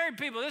 Married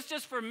people, this is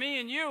just for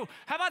me and you.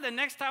 How about the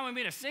next time we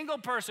meet a single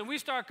person, we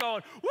start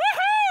going,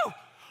 woohoo!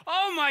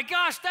 Oh my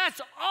gosh, that's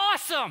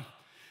awesome!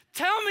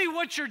 Tell me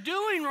what you're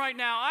doing right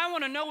now. I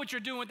want to know what you're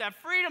doing with that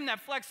freedom, that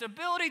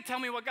flexibility. Tell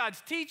me what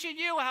God's teaching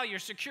you, how you're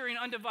securing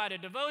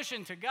undivided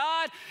devotion to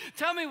God.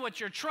 Tell me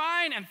what you're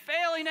trying and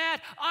failing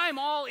at. I'm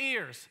all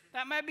ears.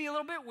 That might be a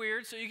little bit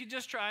weird, so you can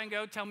just try and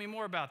go, tell me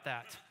more about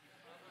that.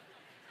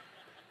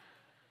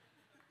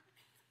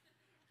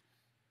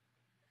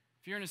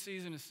 If you're in a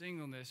season of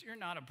singleness, you're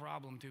not a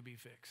problem to be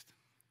fixed.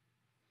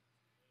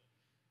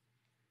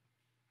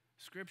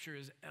 Scripture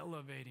is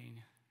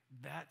elevating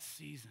that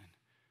season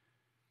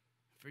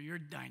for your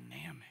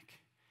dynamic,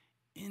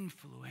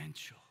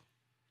 influential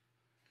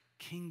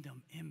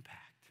kingdom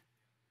impact.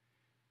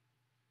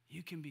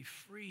 you can be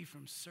free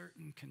from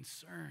certain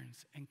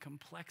concerns and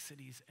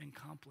complexities and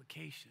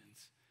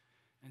complications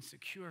and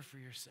secure for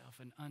yourself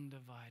an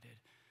undivided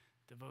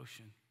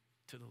devotion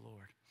to the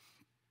Lord.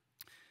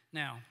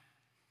 Now,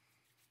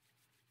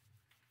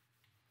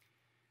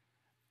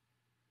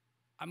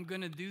 I'm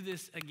going to do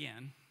this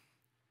again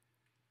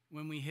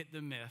when we hit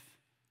the myth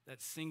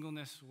that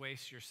singleness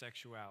wastes your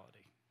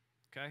sexuality,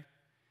 okay?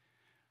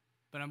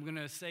 But I'm going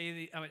to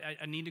say,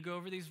 I need to go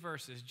over these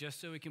verses just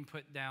so we can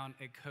put down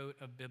a coat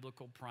of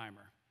biblical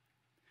primer.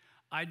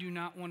 I do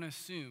not want to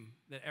assume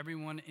that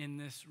everyone in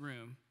this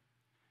room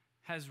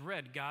has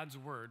read God's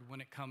word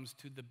when it comes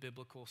to the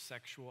biblical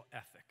sexual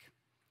ethic.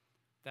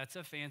 That's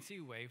a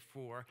fancy way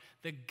for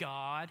the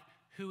God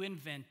who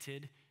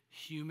invented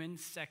human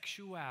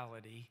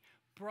sexuality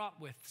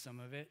brought with some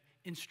of it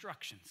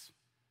instructions.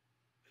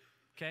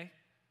 Okay?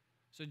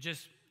 So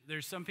just,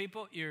 there's some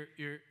people, you're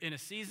in a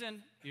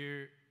season,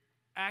 you're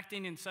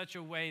acting in such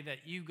a way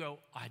that you go,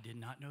 I did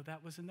not know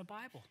that was in the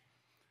Bible.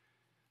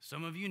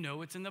 Some of you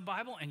know it's in the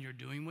Bible and you're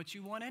doing what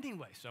you want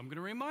anyway. So I'm going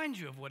to remind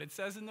you of what it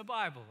says in the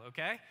Bible,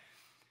 okay?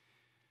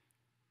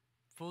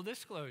 Full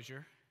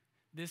disclosure,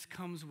 this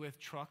comes with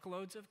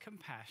truckloads of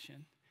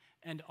compassion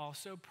and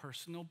also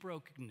personal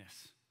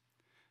brokenness.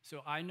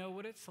 So I know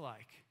what it's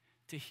like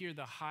to hear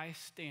the high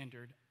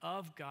standard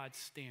of God's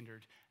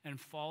standard and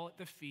fall at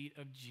the feet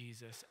of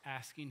Jesus,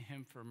 asking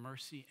him for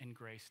mercy and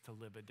grace to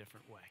live a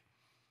different way.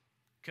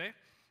 Okay?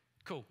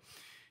 Cool.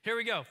 Here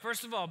we go.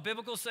 First of all,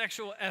 biblical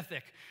sexual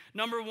ethic.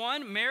 Number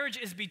one, marriage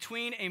is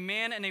between a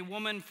man and a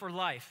woman for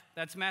life.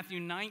 That's Matthew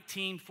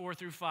 19,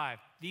 4-5.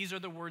 These are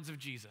the words of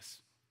Jesus.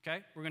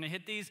 Okay? We're going to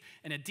hit these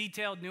in a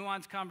detailed,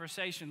 nuanced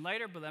conversation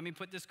later, but let me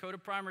put this coat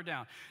of primer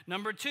down.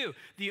 Number two,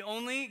 the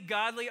only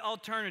godly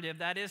alternative,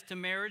 that is to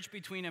marriage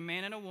between a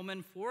man and a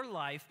woman for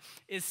life,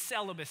 is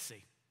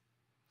celibacy.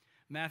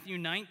 Matthew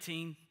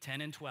 19,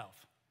 10 and 12.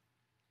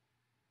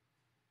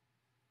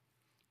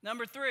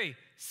 Number three,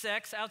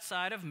 sex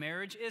outside of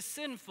marriage is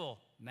sinful.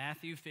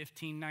 Matthew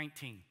 15,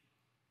 19.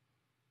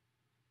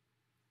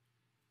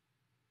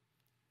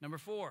 Number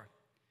four,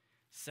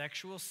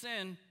 sexual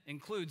sin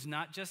includes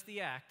not just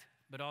the act,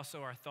 but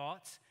also our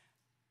thoughts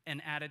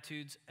and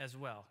attitudes as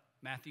well.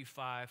 Matthew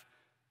 5,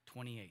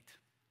 28.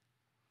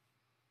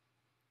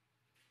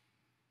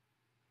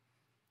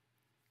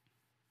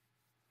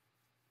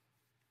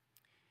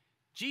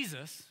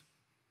 Jesus,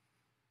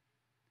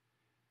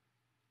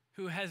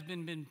 who has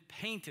been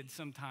painted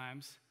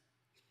sometimes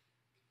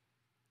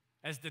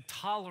as the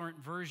tolerant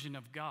version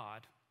of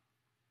God,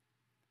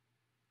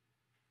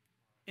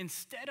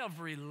 instead of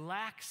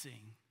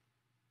relaxing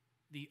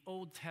the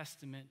Old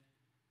Testament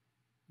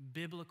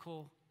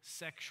biblical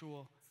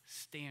sexual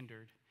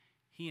standard,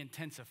 he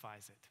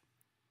intensifies it.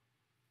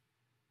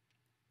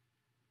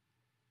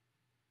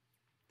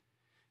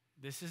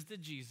 This is the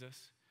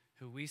Jesus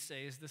who we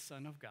say is the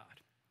Son of God,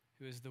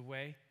 who is the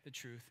way, the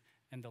truth,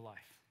 and the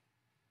life,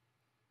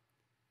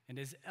 and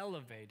is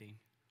elevating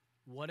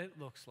what it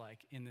looks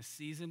like in the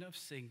season of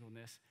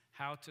singleness,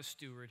 how to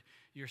steward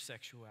your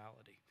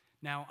sexuality.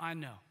 Now, I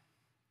know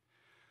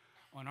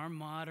on our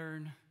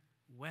modern,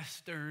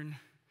 Western,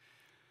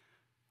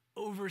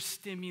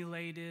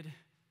 overstimulated,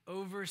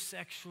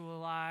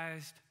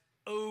 oversexualized,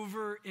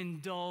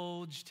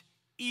 overindulged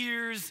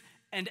ears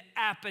and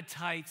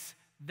appetites,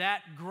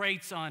 that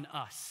grates on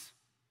us.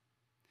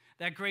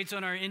 That grates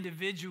on our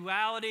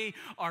individuality,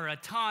 our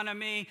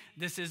autonomy.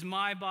 This is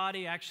my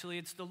body. Actually,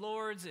 it's the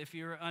Lord's. If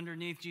you're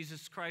underneath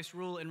Jesus Christ's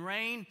rule and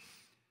reign,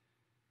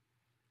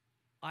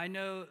 I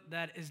know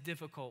that is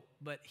difficult,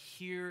 but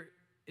here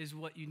is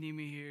what you need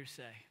me here to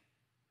say.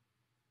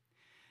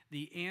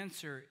 The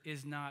answer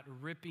is not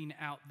ripping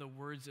out the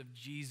words of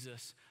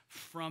Jesus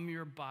from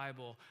your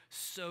Bible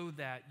so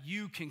that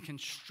you can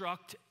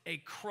construct a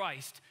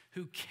Christ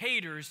who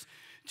caters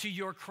to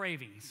your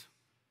cravings.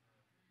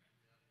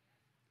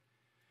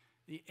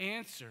 The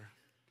answer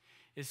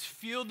is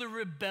feel the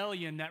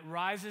rebellion that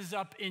rises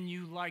up in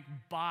you like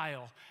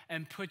bile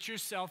and put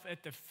yourself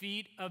at the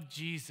feet of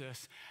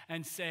Jesus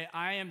and say,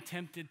 I am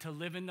tempted to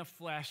live in the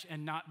flesh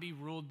and not be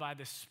ruled by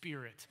the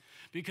Spirit.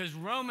 Because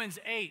Romans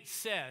 8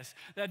 says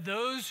that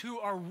those who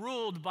are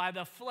ruled by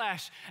the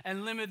flesh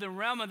and limit the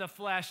realm of the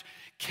flesh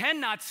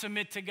cannot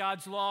submit to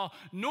God's law,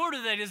 nor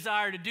do they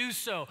desire to do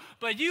so.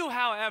 But you,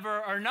 however,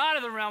 are not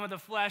of the realm of the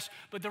flesh,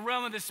 but the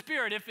realm of the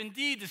Spirit, if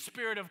indeed the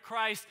Spirit of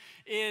Christ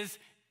is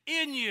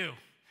in you.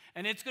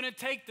 And it's going to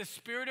take the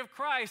Spirit of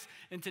Christ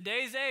in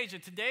today's age,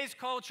 in today's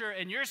culture,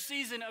 and your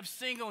season of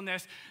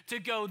singleness to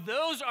go,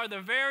 those are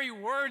the very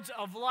words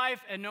of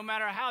life, and no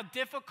matter how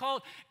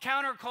difficult,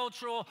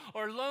 countercultural,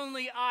 or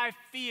lonely I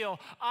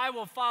feel, I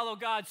will follow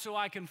God so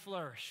I can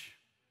flourish.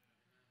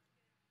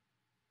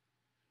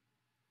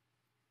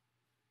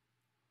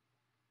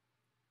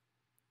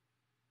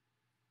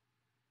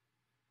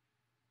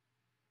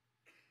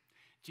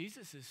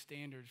 Jesus'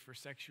 standards for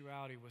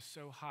sexuality was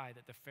so high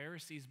that the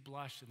Pharisees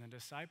blushed and the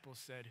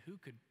disciples said, who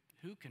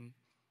can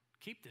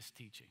keep this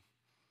teaching?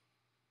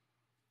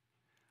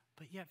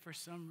 But yet for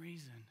some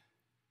reason,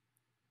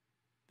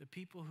 the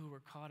people who were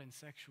caught in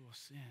sexual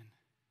sin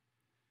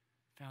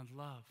found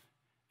love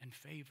and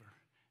favor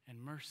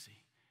and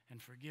mercy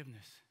and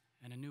forgiveness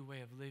and a new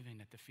way of living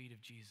at the feet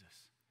of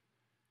Jesus.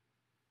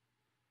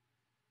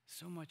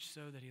 So much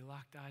so that he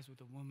locked eyes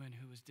with a woman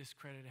who was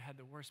discredited, had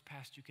the worst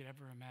past you could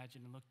ever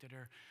imagine, and looked at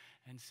her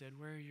and said,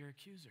 "Where are your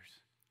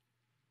accusers?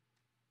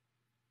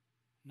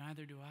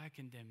 Neither do I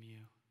condemn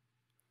you.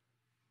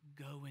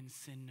 Go and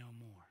sin no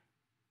more."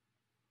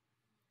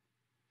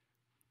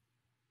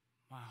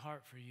 My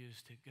heart for you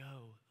is to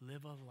go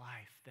live a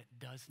life that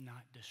does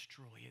not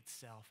destroy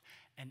itself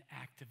and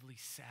actively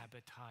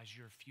sabotage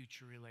your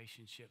future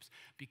relationships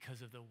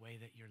because of the way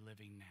that you're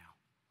living now.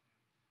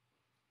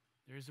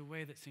 There is a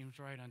way that seems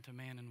right unto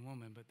man and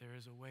woman, but there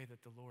is a way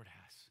that the Lord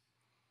has.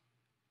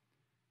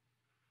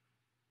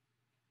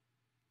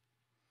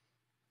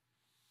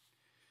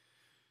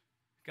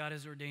 God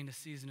has ordained a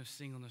season of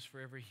singleness for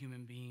every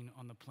human being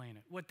on the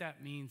planet. What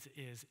that means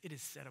is it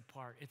is set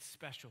apart, it's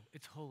special,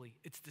 it's holy,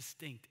 it's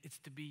distinct, it's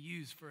to be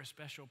used for a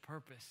special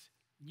purpose.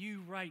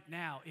 You right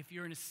now, if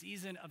you're in a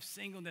season of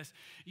singleness,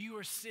 you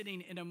are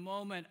sitting in a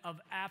moment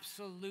of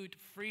absolute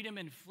freedom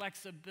and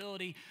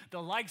flexibility,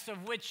 the likes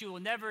of which you will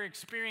never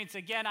experience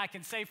again, I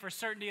can say for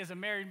certainty as a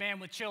married man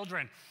with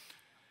children.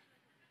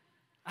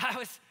 I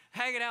was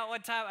hanging out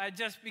one time. I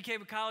just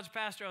became a college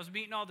pastor. I was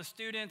meeting all the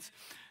students.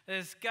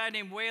 This guy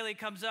named Whaley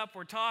comes up.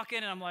 We're talking,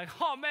 and I'm like,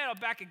 oh, man, I'm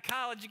back in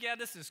college again.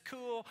 This is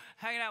cool.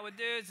 Hanging out with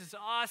dudes. It's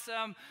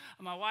awesome.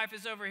 My wife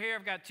is over here.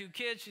 I've got 2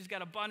 kids. She's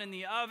got a bun in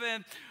the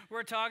oven.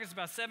 We're talking. It's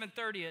about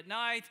 7:30 at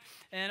night,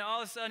 and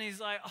all of a sudden, he's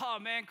like, oh,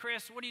 man,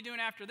 Chris, what are you doing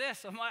after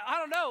this? I'm like, I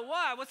don't know.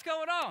 Why? What's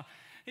going on?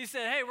 He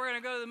said, hey, we're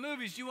going to go to the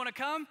movies. Do you want to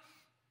come?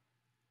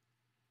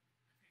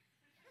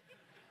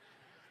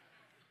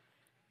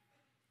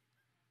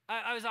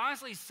 I was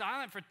honestly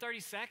silent for 30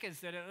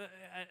 seconds.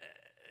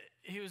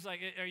 He was like,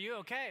 are you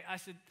okay? I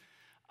said,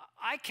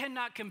 I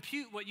cannot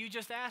compute what you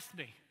just asked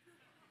me.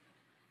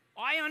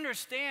 I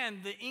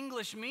understand the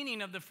English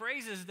meaning of the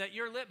phrases that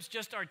your lips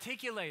just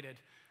articulated.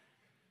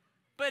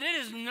 But it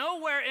is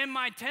nowhere in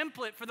my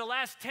template for the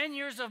last 10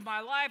 years of my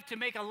life to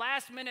make a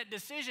last-minute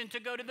decision to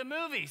go to the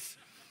movies.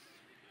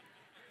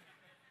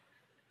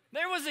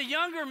 There was a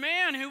younger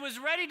man who was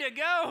ready to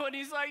go, and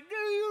he's like, do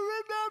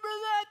you remember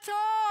that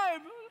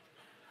time?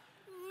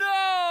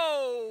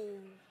 No.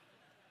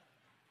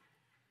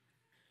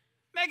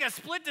 Make a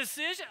split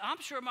decision.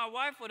 I'm sure my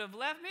wife would have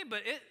left me,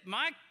 but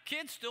my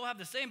kids still have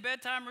the same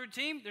bedtime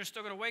routine. They're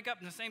still going to wake up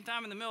in the same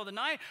time in the middle of the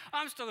night.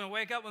 I'm still going to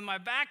wake up with my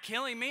back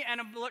killing me and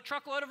a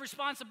truckload of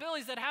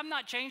responsibilities that have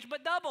not changed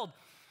but doubled.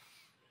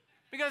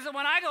 Because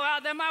when I go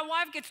out, then my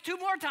wife gets 2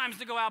 more times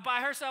to go out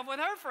by herself with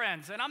her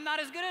friends, and I'm not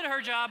as good at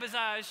her job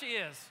as she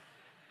is.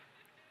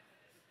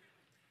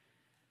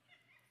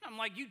 I'm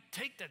like, you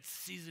take that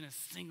season of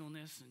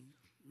singleness and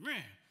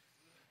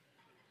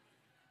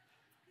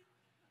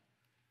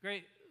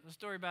great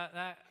story about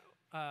that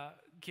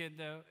kid,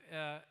 though.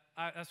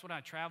 That's when I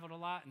traveled a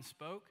lot and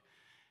spoke.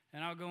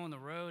 And I would go on the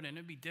road, and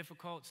it'd be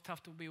difficult. It's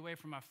tough to be away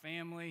from my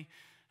family.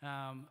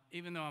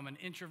 Even though I'm an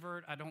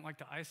introvert, I don't like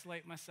to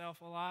isolate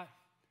myself a lot.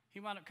 He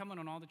wound up coming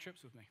on all the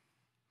trips with me.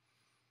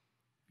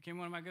 Became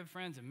one of my good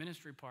friends and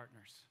ministry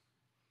partners.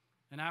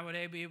 And I would,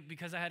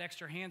 because I had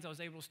extra hands, I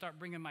was able to start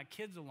bringing my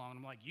kids along.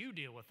 I'm like, you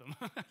deal with them.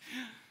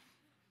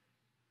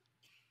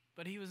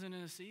 But he was in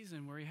a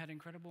season where he had an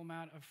incredible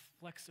amount of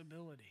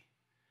flexibility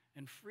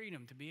and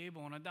freedom to be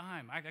able on a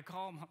dime. I could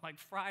call him like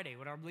Friday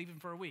when I'm leaving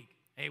for a week.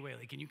 Hey,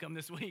 Whaley, can you come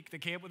this week to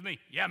camp with me?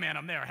 Yeah, man,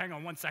 I'm there. Hang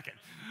on 1 second.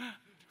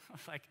 I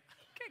was like,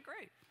 okay,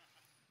 great.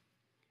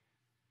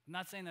 I'm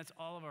not saying that's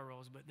all of our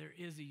roles, but there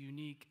is a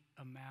unique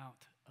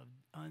amount of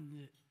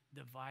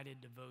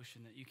undivided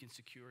devotion that you can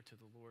secure to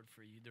the Lord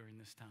for you during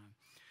this time.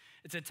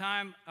 It's a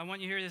time, I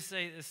want you here to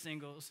say this,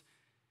 singles,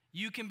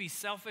 you can be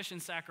selfish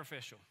and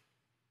sacrificial.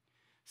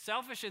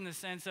 Selfish in the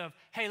sense of,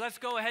 hey, let's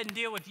go ahead and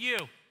deal with you.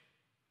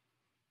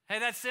 Hey,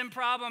 that sin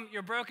problem,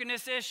 your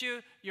brokenness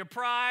issue, your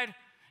pride,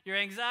 your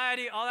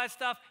anxiety, all that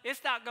stuff,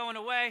 it's not going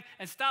away.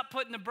 And stop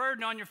putting the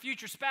burden on your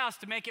future spouse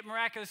to make it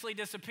miraculously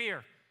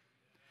disappear.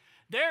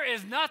 There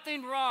is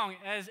nothing wrong,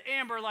 as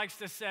Amber likes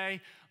to say,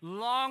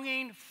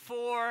 longing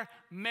for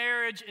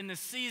marriage in the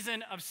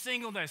season of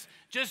singleness.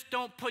 Just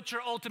don't put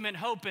your ultimate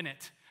hope in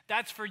it.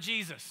 That's for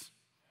Jesus.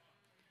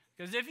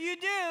 Because if you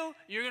do,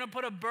 you're going to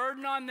put a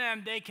burden on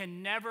them they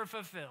can never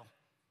fulfill.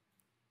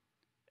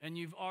 And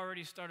you've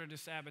already started to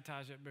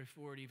sabotage it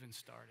before it even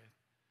started.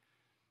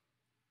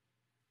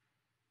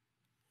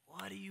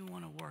 What do you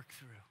want to work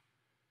through?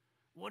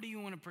 What do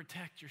you want to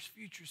protect your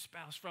future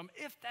spouse from,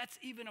 if that's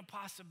even a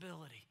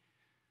possibility?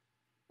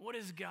 What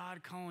is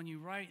God calling you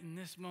right in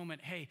this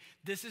moment? Hey,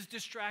 this is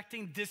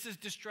distracting,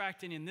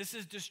 and this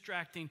is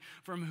distracting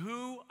from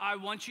who I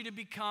want you to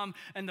become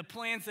and the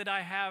plans that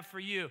I have for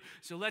you.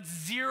 So let's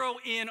zero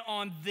in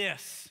on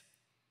this.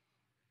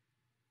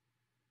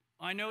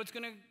 I know it's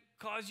going to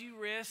cause you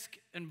risk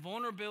and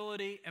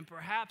vulnerability and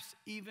perhaps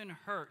even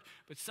hurt,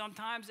 but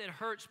sometimes it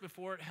hurts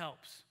before it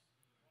helps.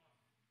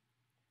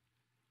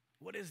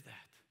 What is that?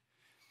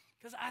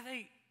 Because I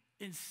think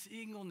in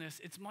singleness,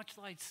 it's much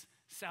like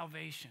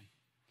salvation.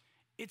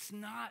 it's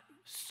not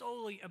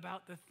solely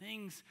about the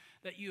things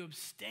that you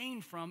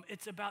abstain from.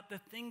 It's about the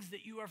things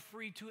that you are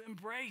free to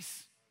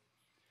embrace.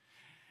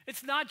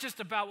 It's not just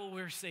about what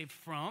we're saved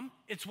from.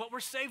 It's what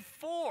we're saved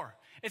for.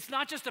 It's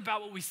not just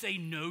about what we say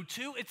no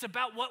to. It's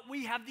about what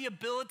we have the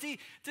ability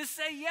to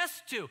say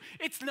yes to.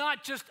 It's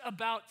not just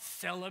about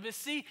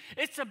celibacy.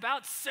 It's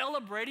about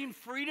celebrating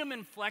freedom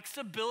and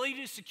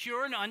flexibility to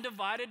secure an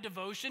undivided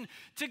devotion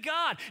to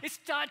God. It's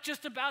not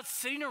just about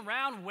sitting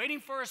around waiting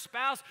for a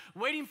spouse,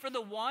 waiting for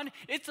the one.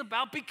 It's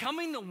about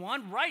becoming the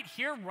one right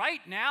here,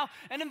 right now,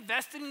 and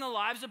investing in the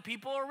lives of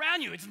people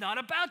around you. It's not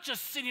about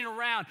just sitting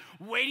around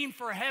waiting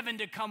for heaven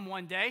to come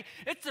one day.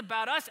 It's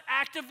about us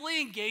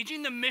actively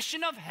engaging the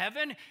mission of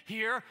heaven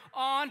here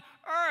on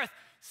earth.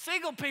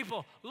 Single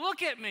people,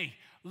 look at me.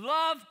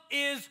 Love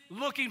is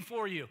looking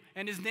for you,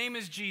 and his name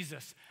is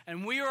Jesus,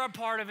 and we are a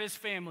part of his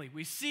family.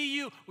 We see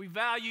you, we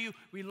value you,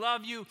 we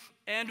love you,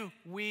 and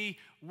we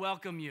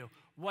welcome you.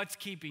 What's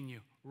keeping you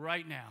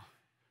right now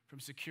from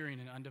securing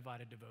an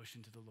undivided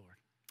devotion to the Lord?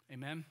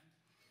 Amen?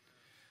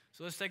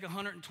 So let's take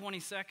 120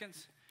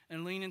 seconds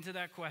and lean into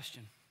that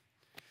question.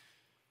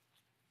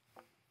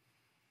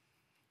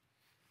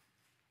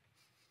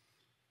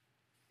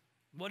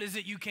 What is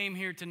it you came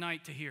here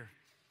tonight to hear?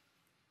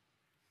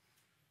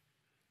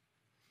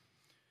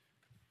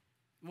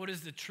 What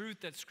is the truth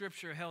that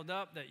Scripture held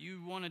up that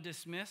you want to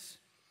dismiss?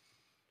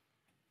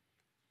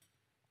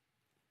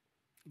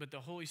 But the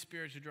Holy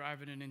Spirit's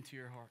driving it into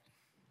your heart.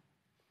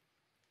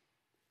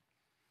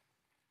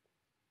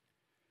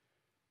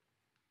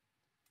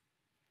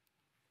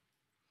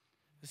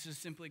 This is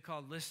simply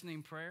called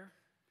listening prayer,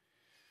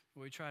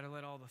 where we try to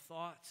let all the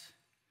thoughts,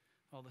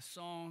 all the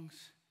songs,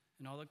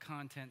 and all the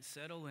content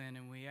settle in,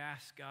 and we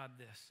ask God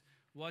this: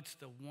 what's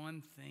the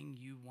one thing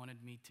you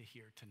wanted me to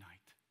hear tonight?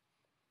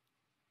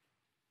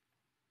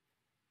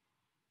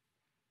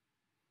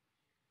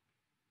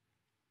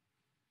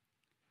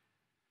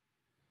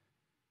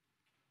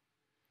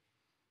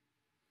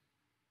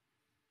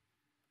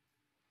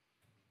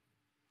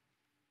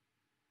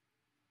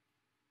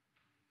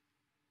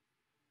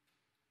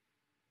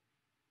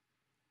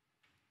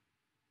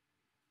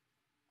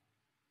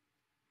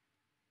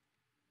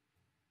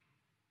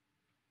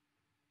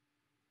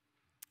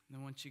 And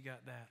then once you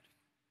got that,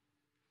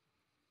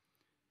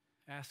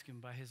 ask him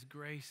by his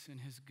grace and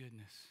his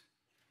goodness,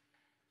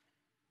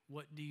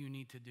 what do you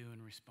need to do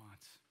in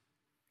response?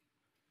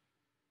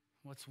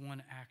 What's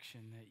one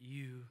action that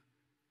you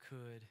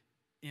could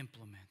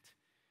implement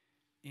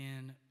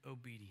in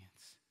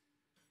obedience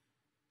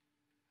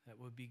that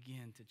would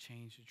begin to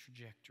change the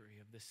trajectory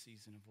of this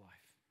season of life?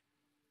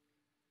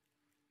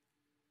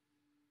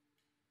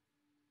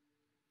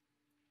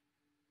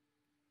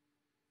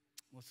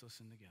 Let's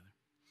listen together.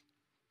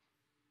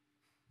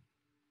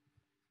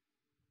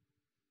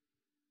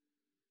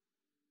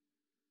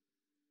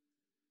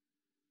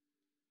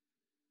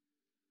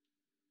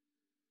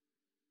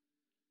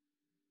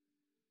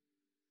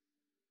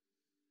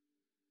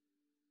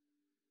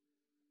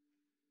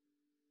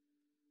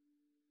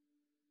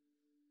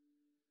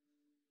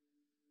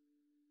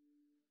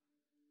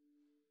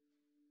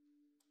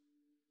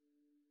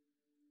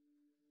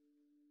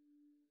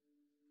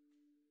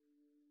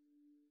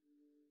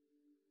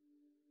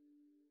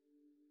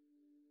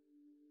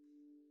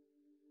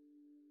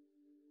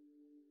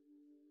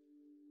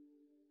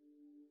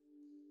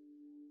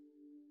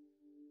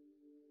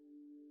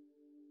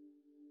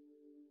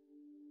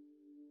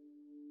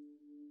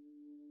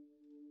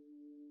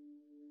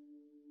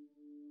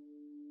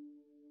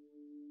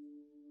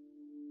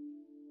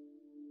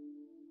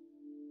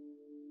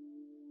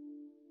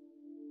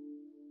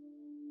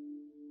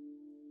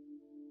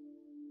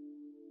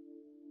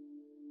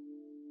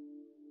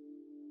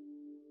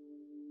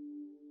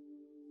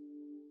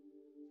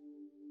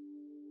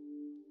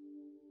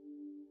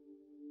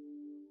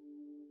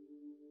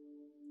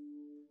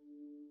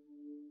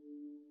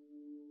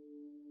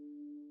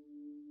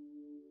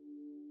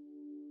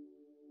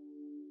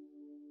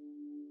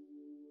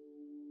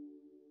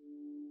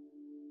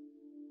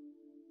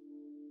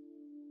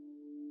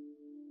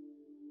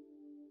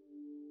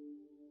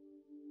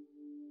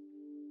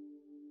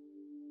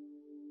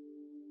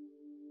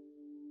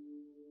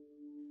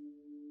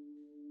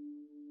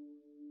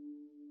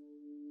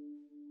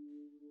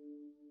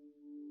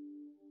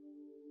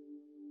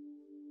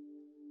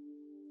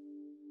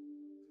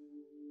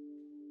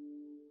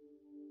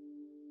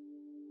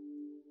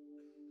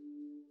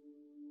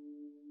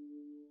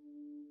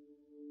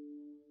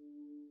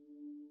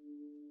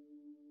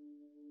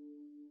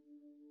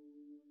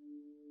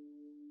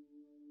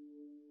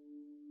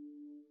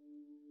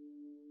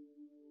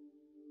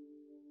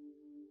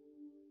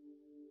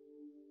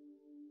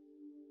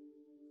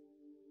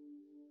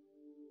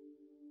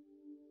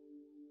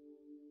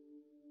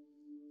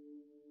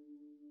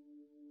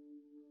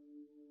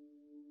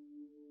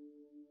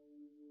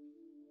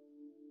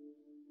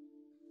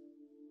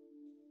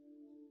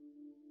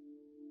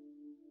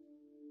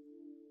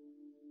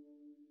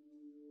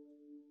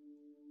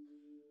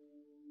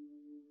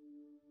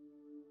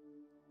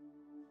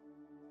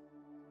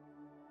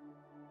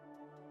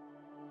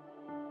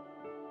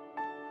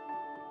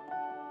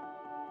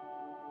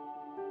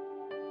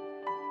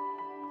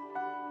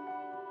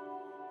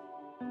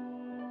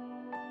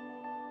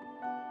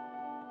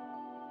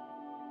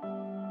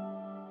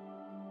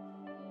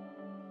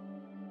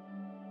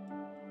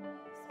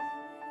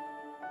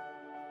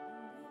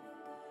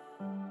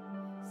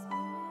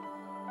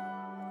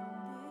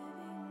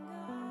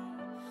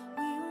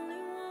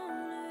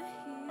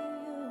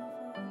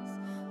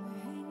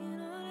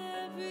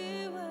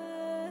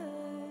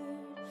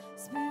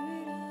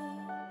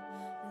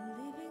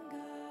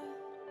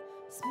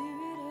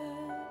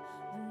 Spirit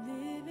of the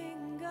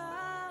living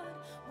God,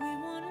 we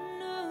want to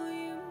know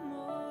you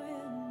more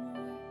and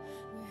more.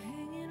 We're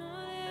hanging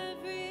on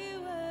every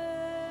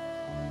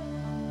word.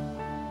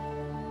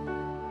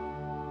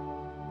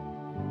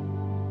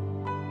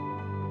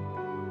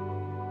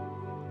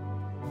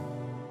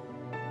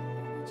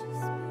 Would you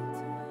speak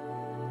to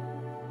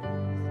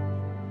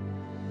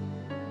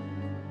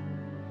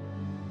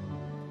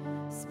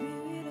us?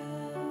 Spirit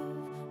of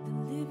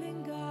the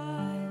living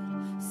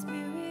God,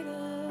 Spirit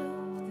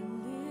of the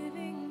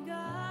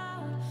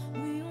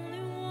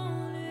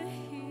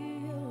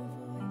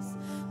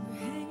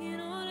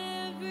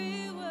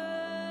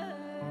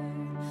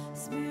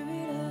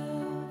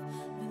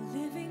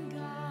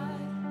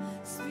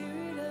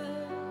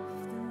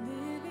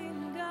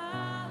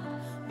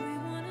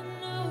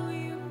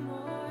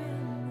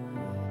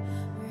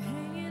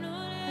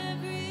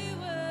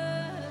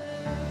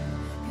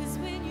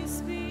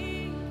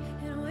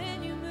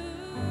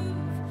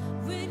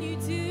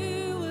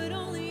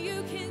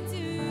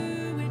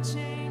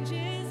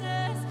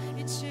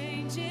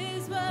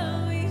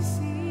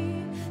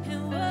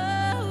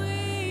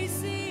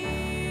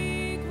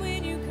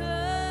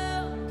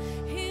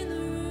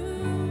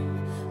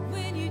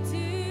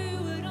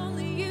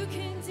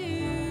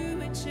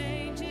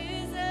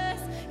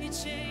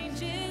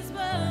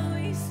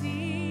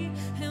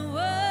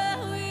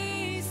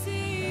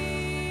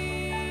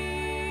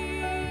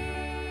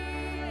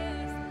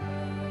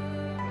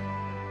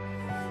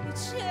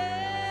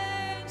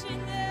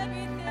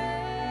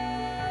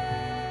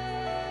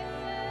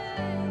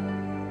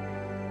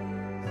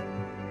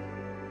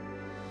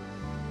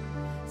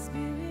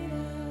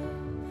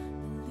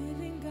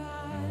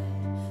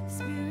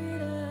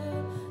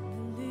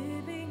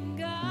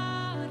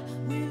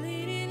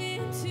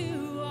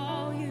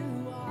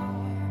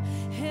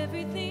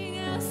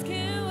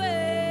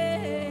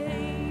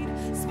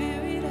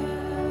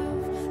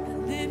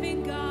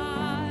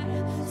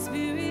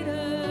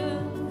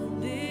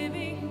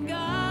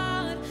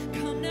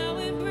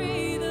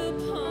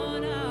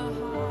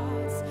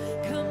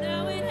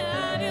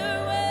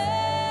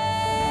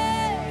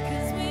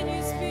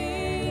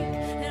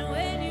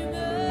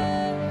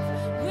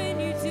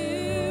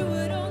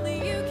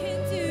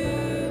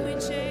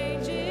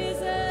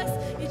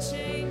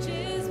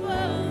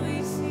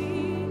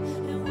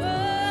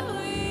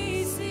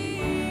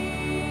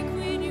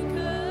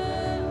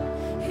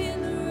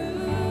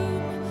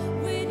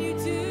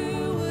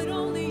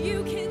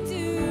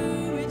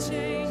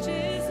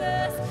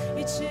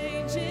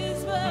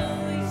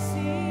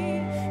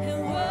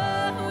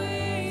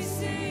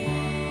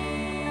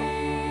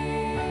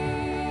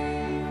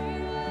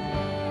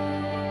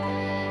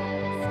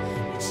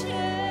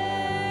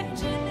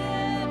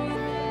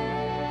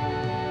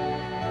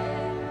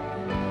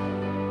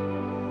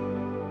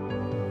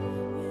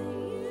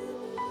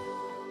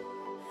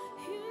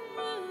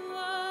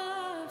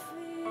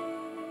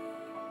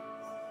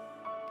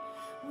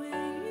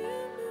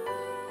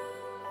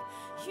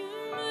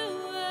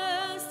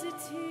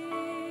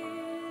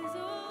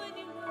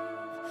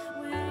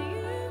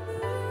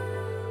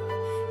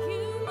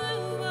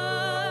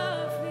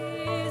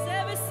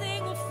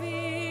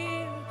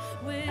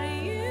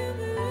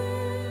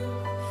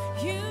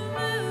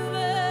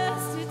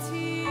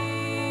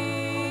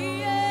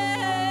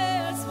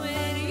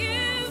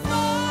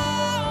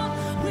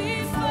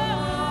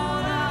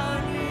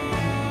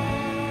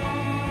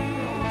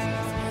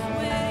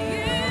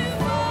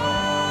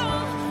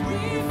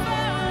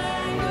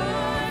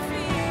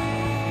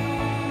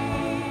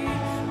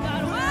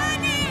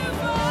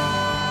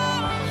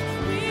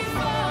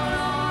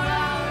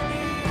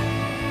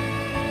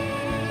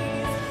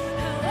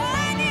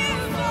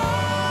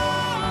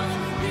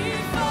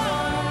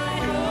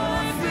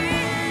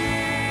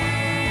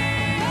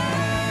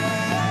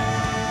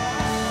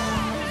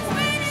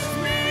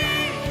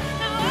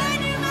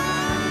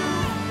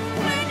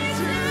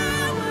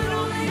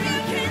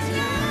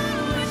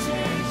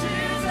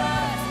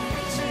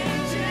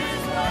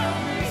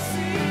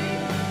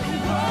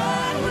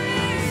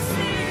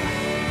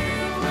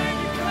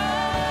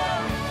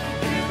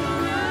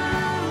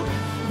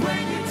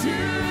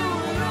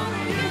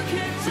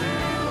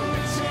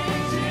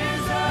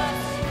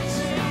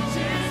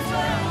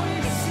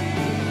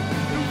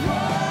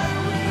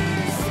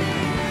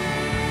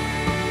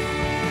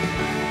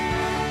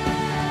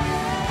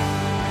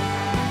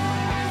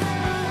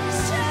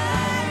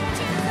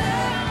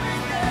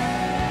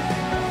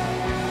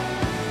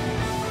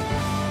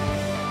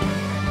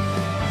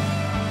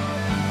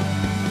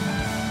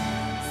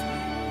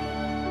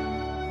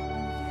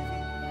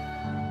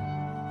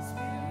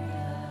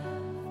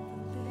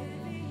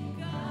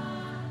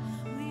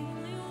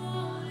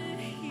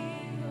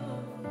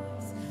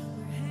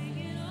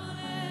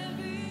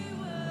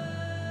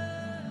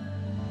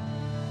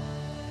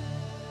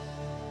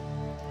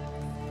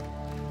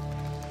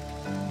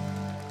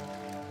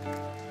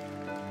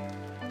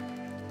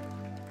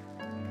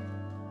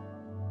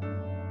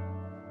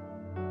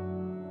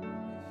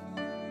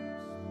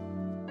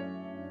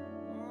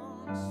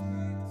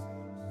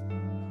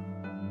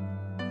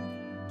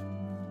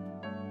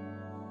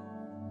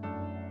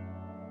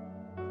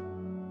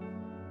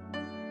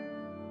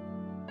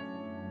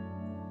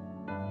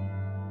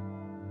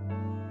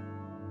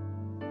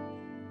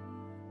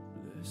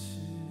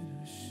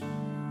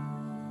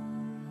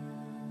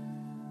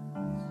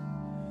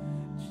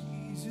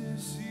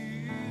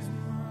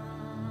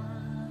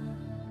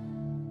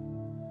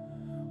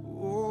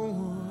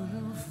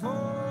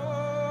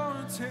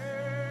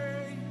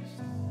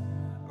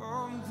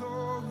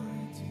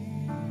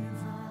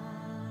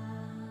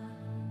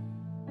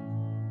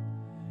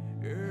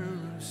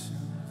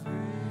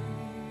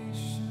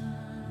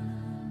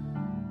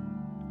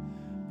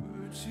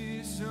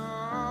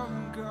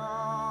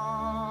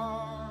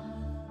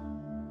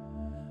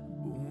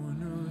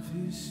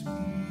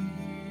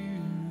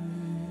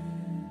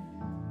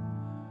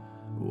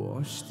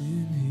Washed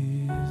in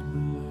his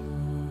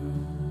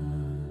blood,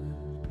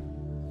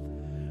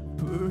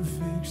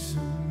 perfect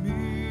submission,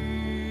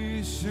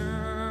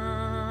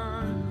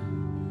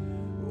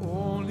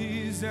 all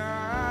is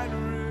at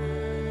rest,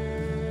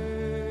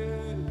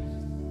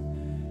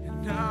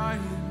 and I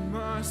in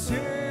my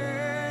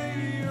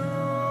Savior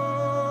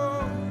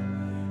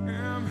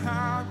am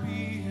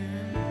happy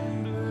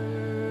and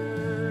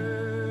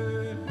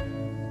blessed,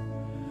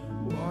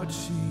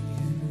 watching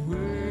and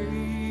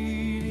waiting,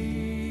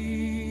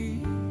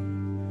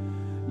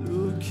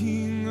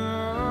 looking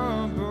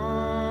above,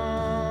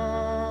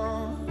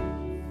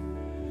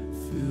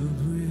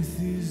 filled with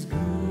his goodness,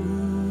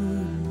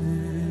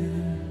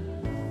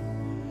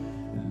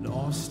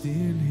 lost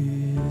in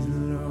his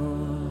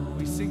love.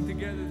 We sing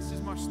together, this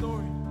is my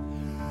story.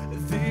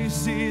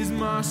 This is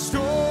my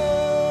story.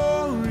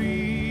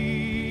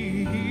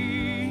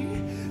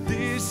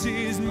 This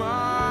is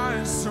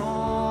my song,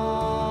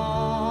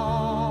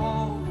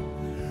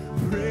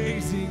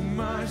 praising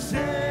my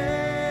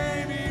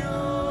Savior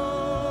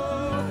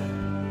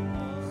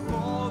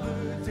all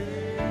the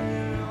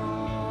day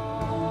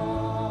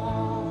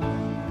long.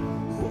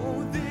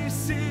 Oh,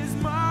 this is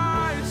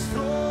my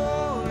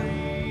story.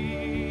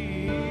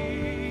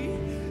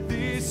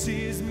 This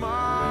is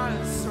my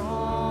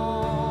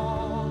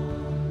song,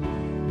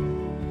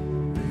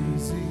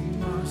 praising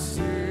my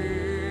Savior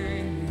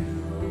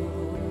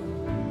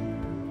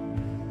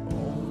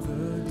all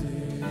the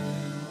day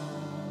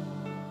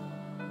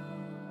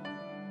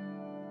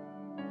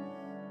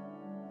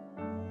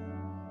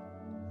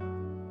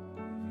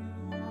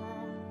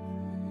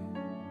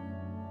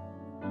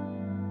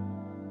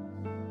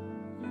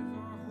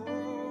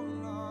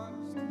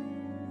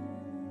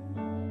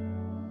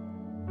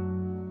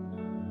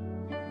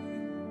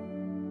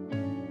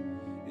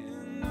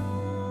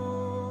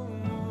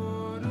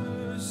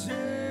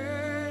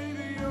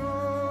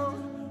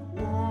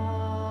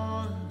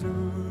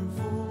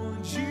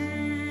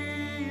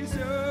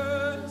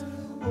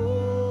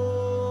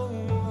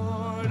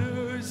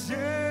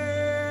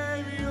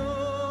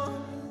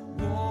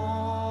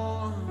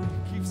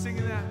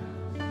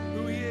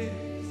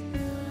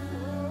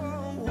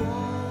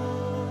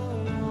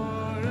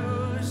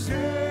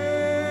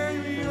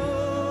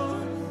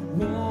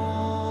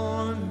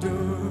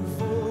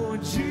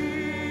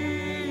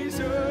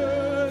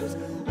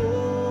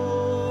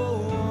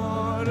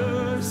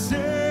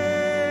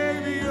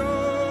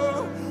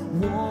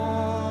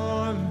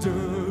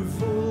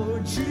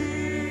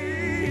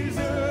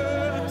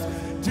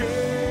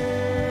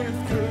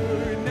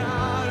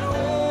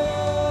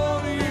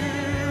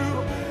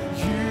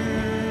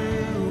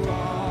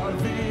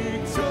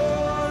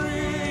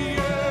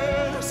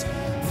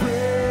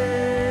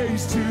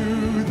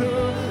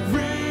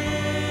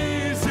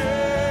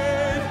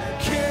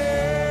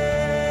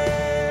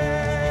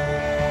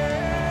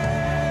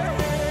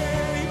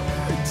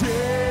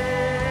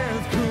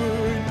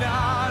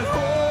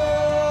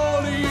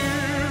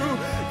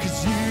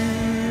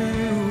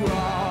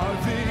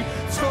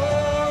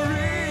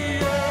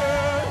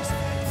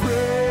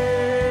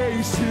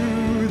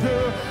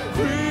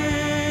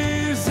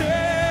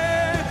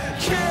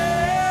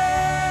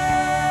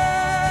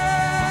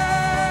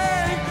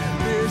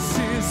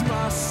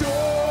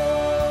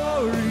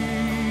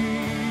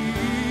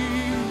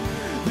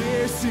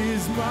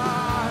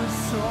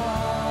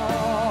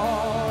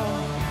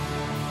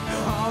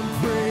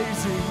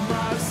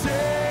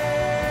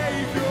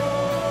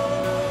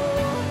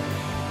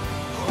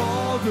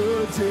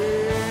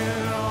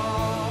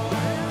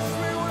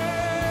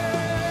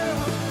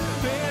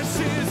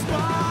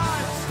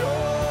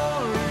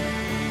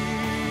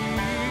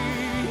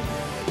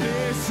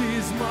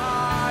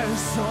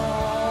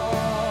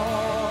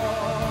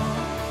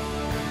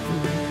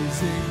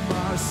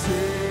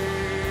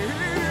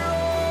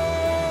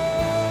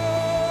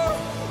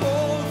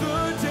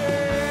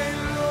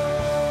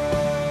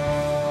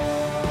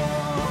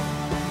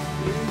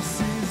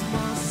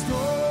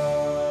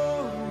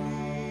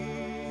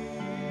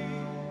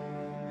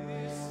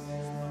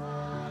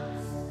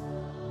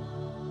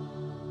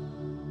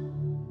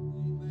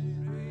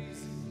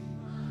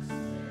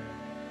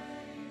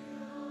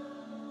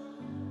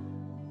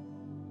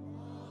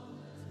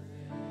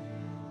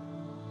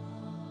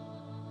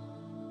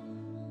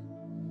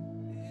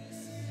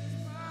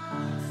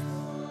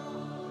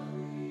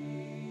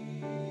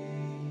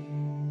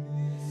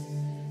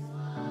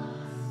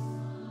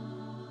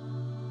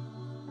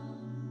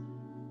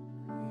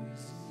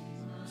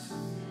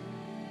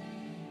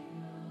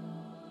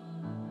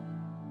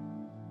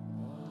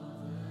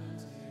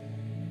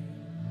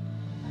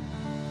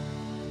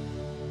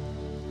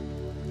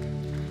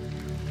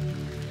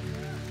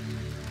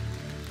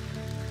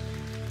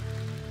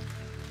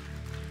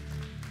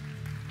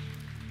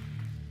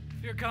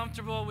If you're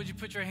comfortable, would you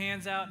put your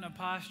hands out in a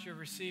posture of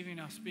receiving?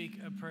 I'll speak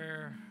a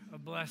prayer, a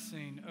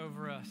blessing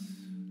over us.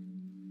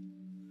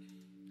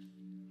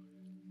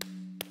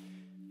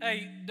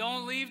 Hey,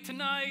 don't leave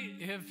tonight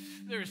if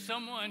there's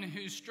someone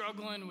who's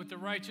struggling with the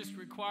righteous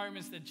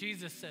requirements that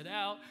Jesus set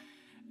out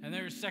and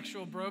there's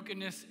sexual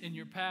brokenness in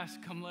your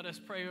past. Come, let us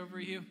pray over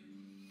you.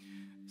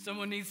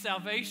 Someone needs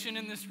salvation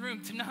in this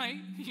room tonight.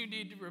 You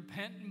need to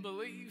repent and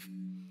believe.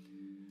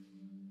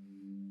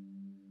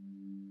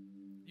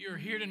 You're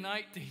here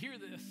tonight to hear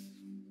this.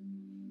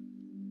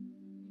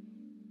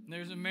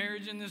 There's a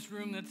marriage in this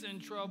room that's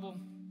in trouble.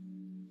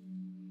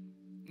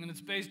 And it's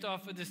based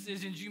off of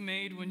decisions you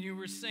made when you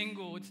were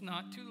single. It's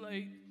not too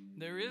late.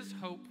 There is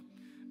hope.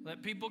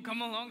 Let people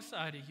come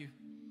alongside of you.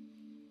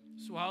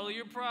 Swallow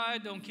your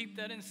pride. Don't keep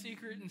that in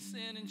secret and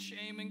sin and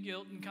shame and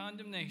guilt and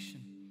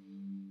condemnation.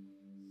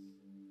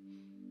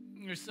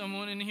 There's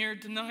someone in here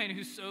tonight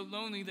who's so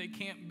lonely they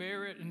can't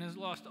bear it and has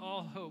lost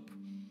all hope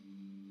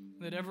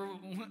that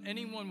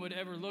anyone would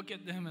ever look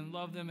at them and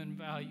love them and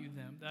value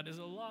them. That is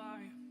a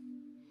lie.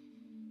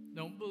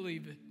 Don't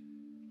believe it.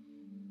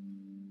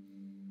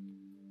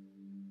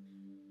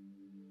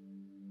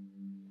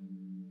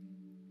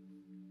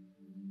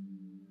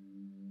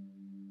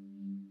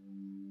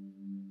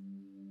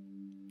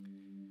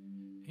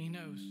 He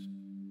knows.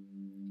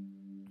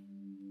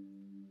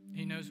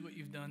 He knows what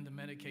you've done to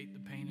medicate the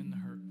pain and the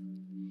hurt.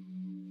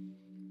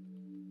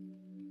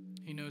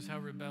 He knows how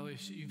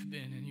rebellious you've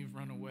been and you've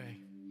run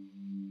away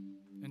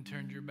and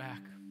turned your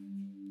back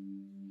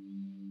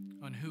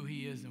on who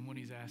he is and what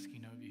he's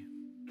asking of you.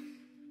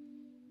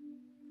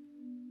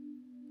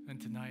 And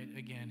tonight,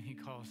 again, he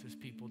calls his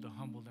people to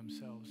humble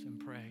themselves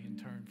and pray and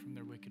turn from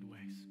their wicked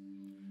ways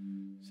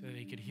so that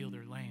he could heal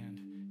their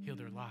land, heal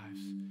their lives,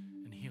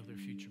 and heal their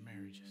future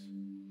marriages.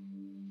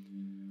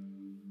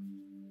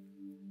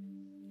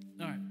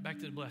 All right, back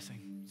to the blessing.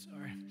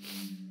 Sorry.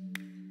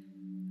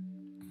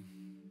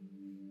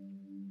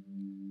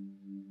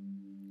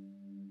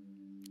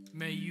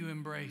 May you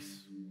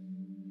embrace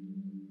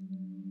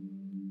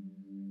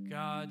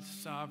God's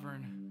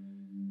sovereign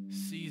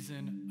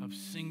season of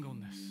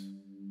singleness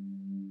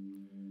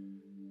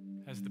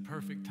as the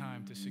perfect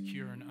time to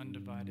secure an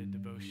undivided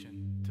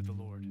devotion to the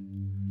Lord.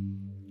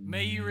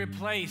 May you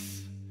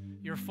replace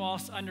your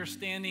false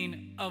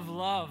understanding of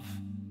love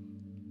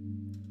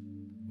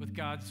with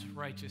God's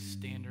righteous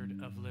standard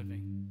of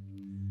living.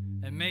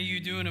 And may you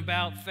do an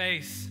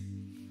about-face,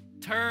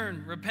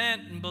 turn,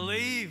 repent, and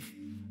believe,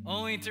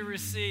 only to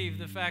receive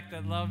the fact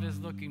that love is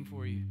looking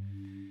for you.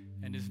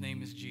 And his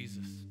name is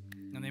Jesus.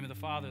 In the name of the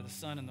Father, the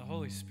Son, and the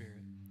Holy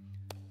Spirit.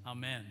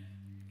 Amen.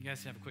 You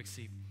guys have a quick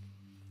seat.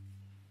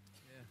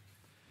 Yeah.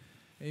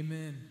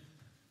 Amen.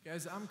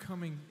 Guys, I'm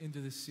coming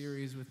into this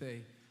series with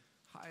a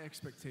high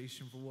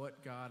expectation for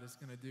what God is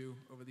going to do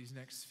over these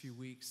next few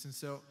weeks. And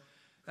so,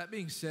 that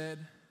being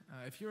said,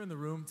 if you're in the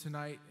room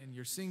tonight and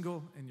you're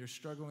single and you're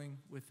struggling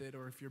with it,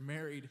 or if you're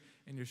married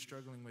and you're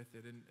struggling with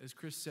it, and as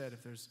Chris said,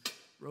 if there's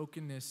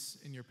brokenness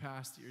in your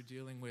past that you're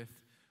dealing with,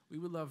 we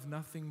would love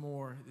nothing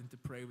more than to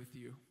pray with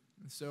you.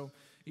 And so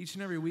each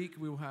and every week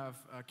we will have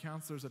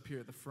counselors up here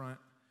at the front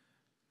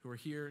who are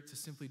here to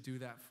simply do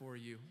that for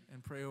you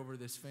and pray over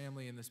this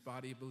family and this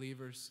body of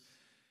believers.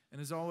 And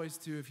as always,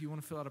 too, if you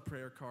want to fill out a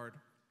prayer card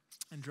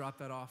and drop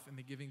that off in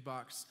the giving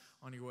box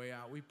on your way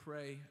out. We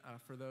pray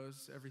for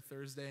those every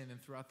Thursday and then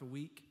throughout the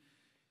week.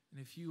 And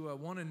if you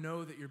want to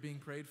know that you're being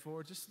prayed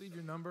for, just leave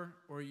your number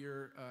or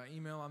your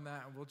email on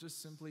that, and we'll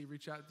just simply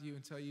reach out to you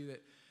and tell you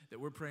that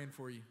we're praying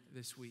for you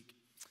this week.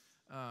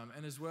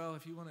 And as well,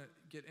 if you want to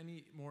get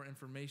any more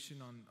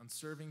information on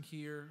serving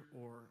here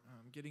or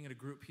getting in a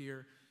group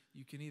here,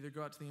 you can either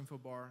go out to the info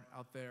bar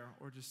out there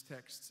or just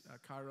text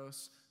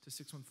Kairos to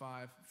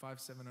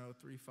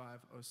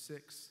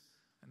 615-570-3506.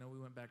 I know we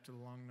went back to the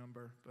long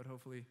number, but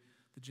hopefully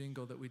the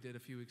jingle that we did a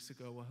few weeks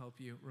ago will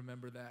help you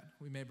remember that.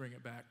 We may bring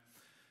it back.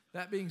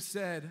 That being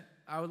said,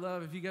 I would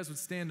love if you guys would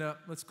stand up.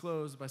 Let's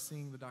close by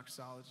singing the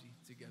doxology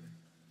together.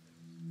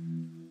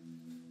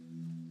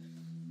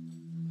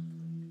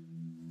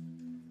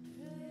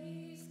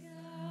 Praise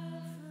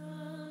God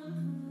from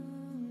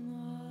whom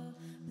all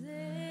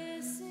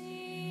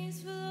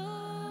blessings flow.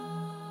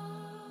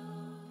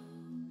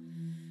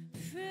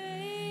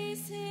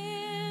 Praise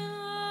him,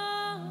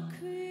 all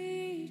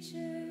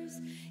creatures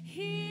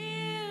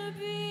here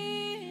below.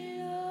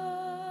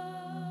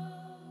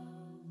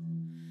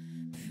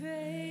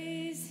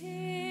 Praise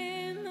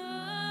him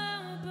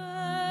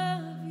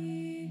above,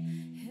 ye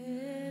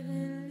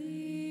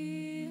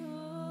heavenly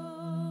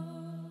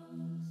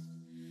hosts.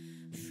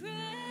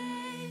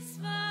 Praise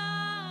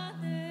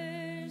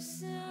Father,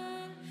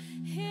 Son,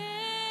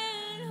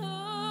 and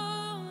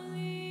Holy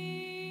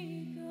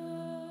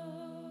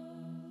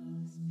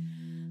Ghost.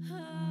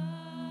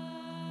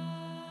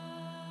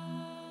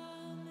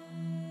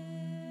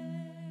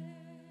 Amen.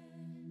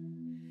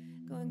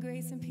 Go in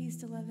grace and peace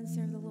to love and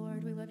serve the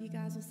Lord. We love you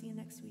guys. We'll see you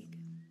next week.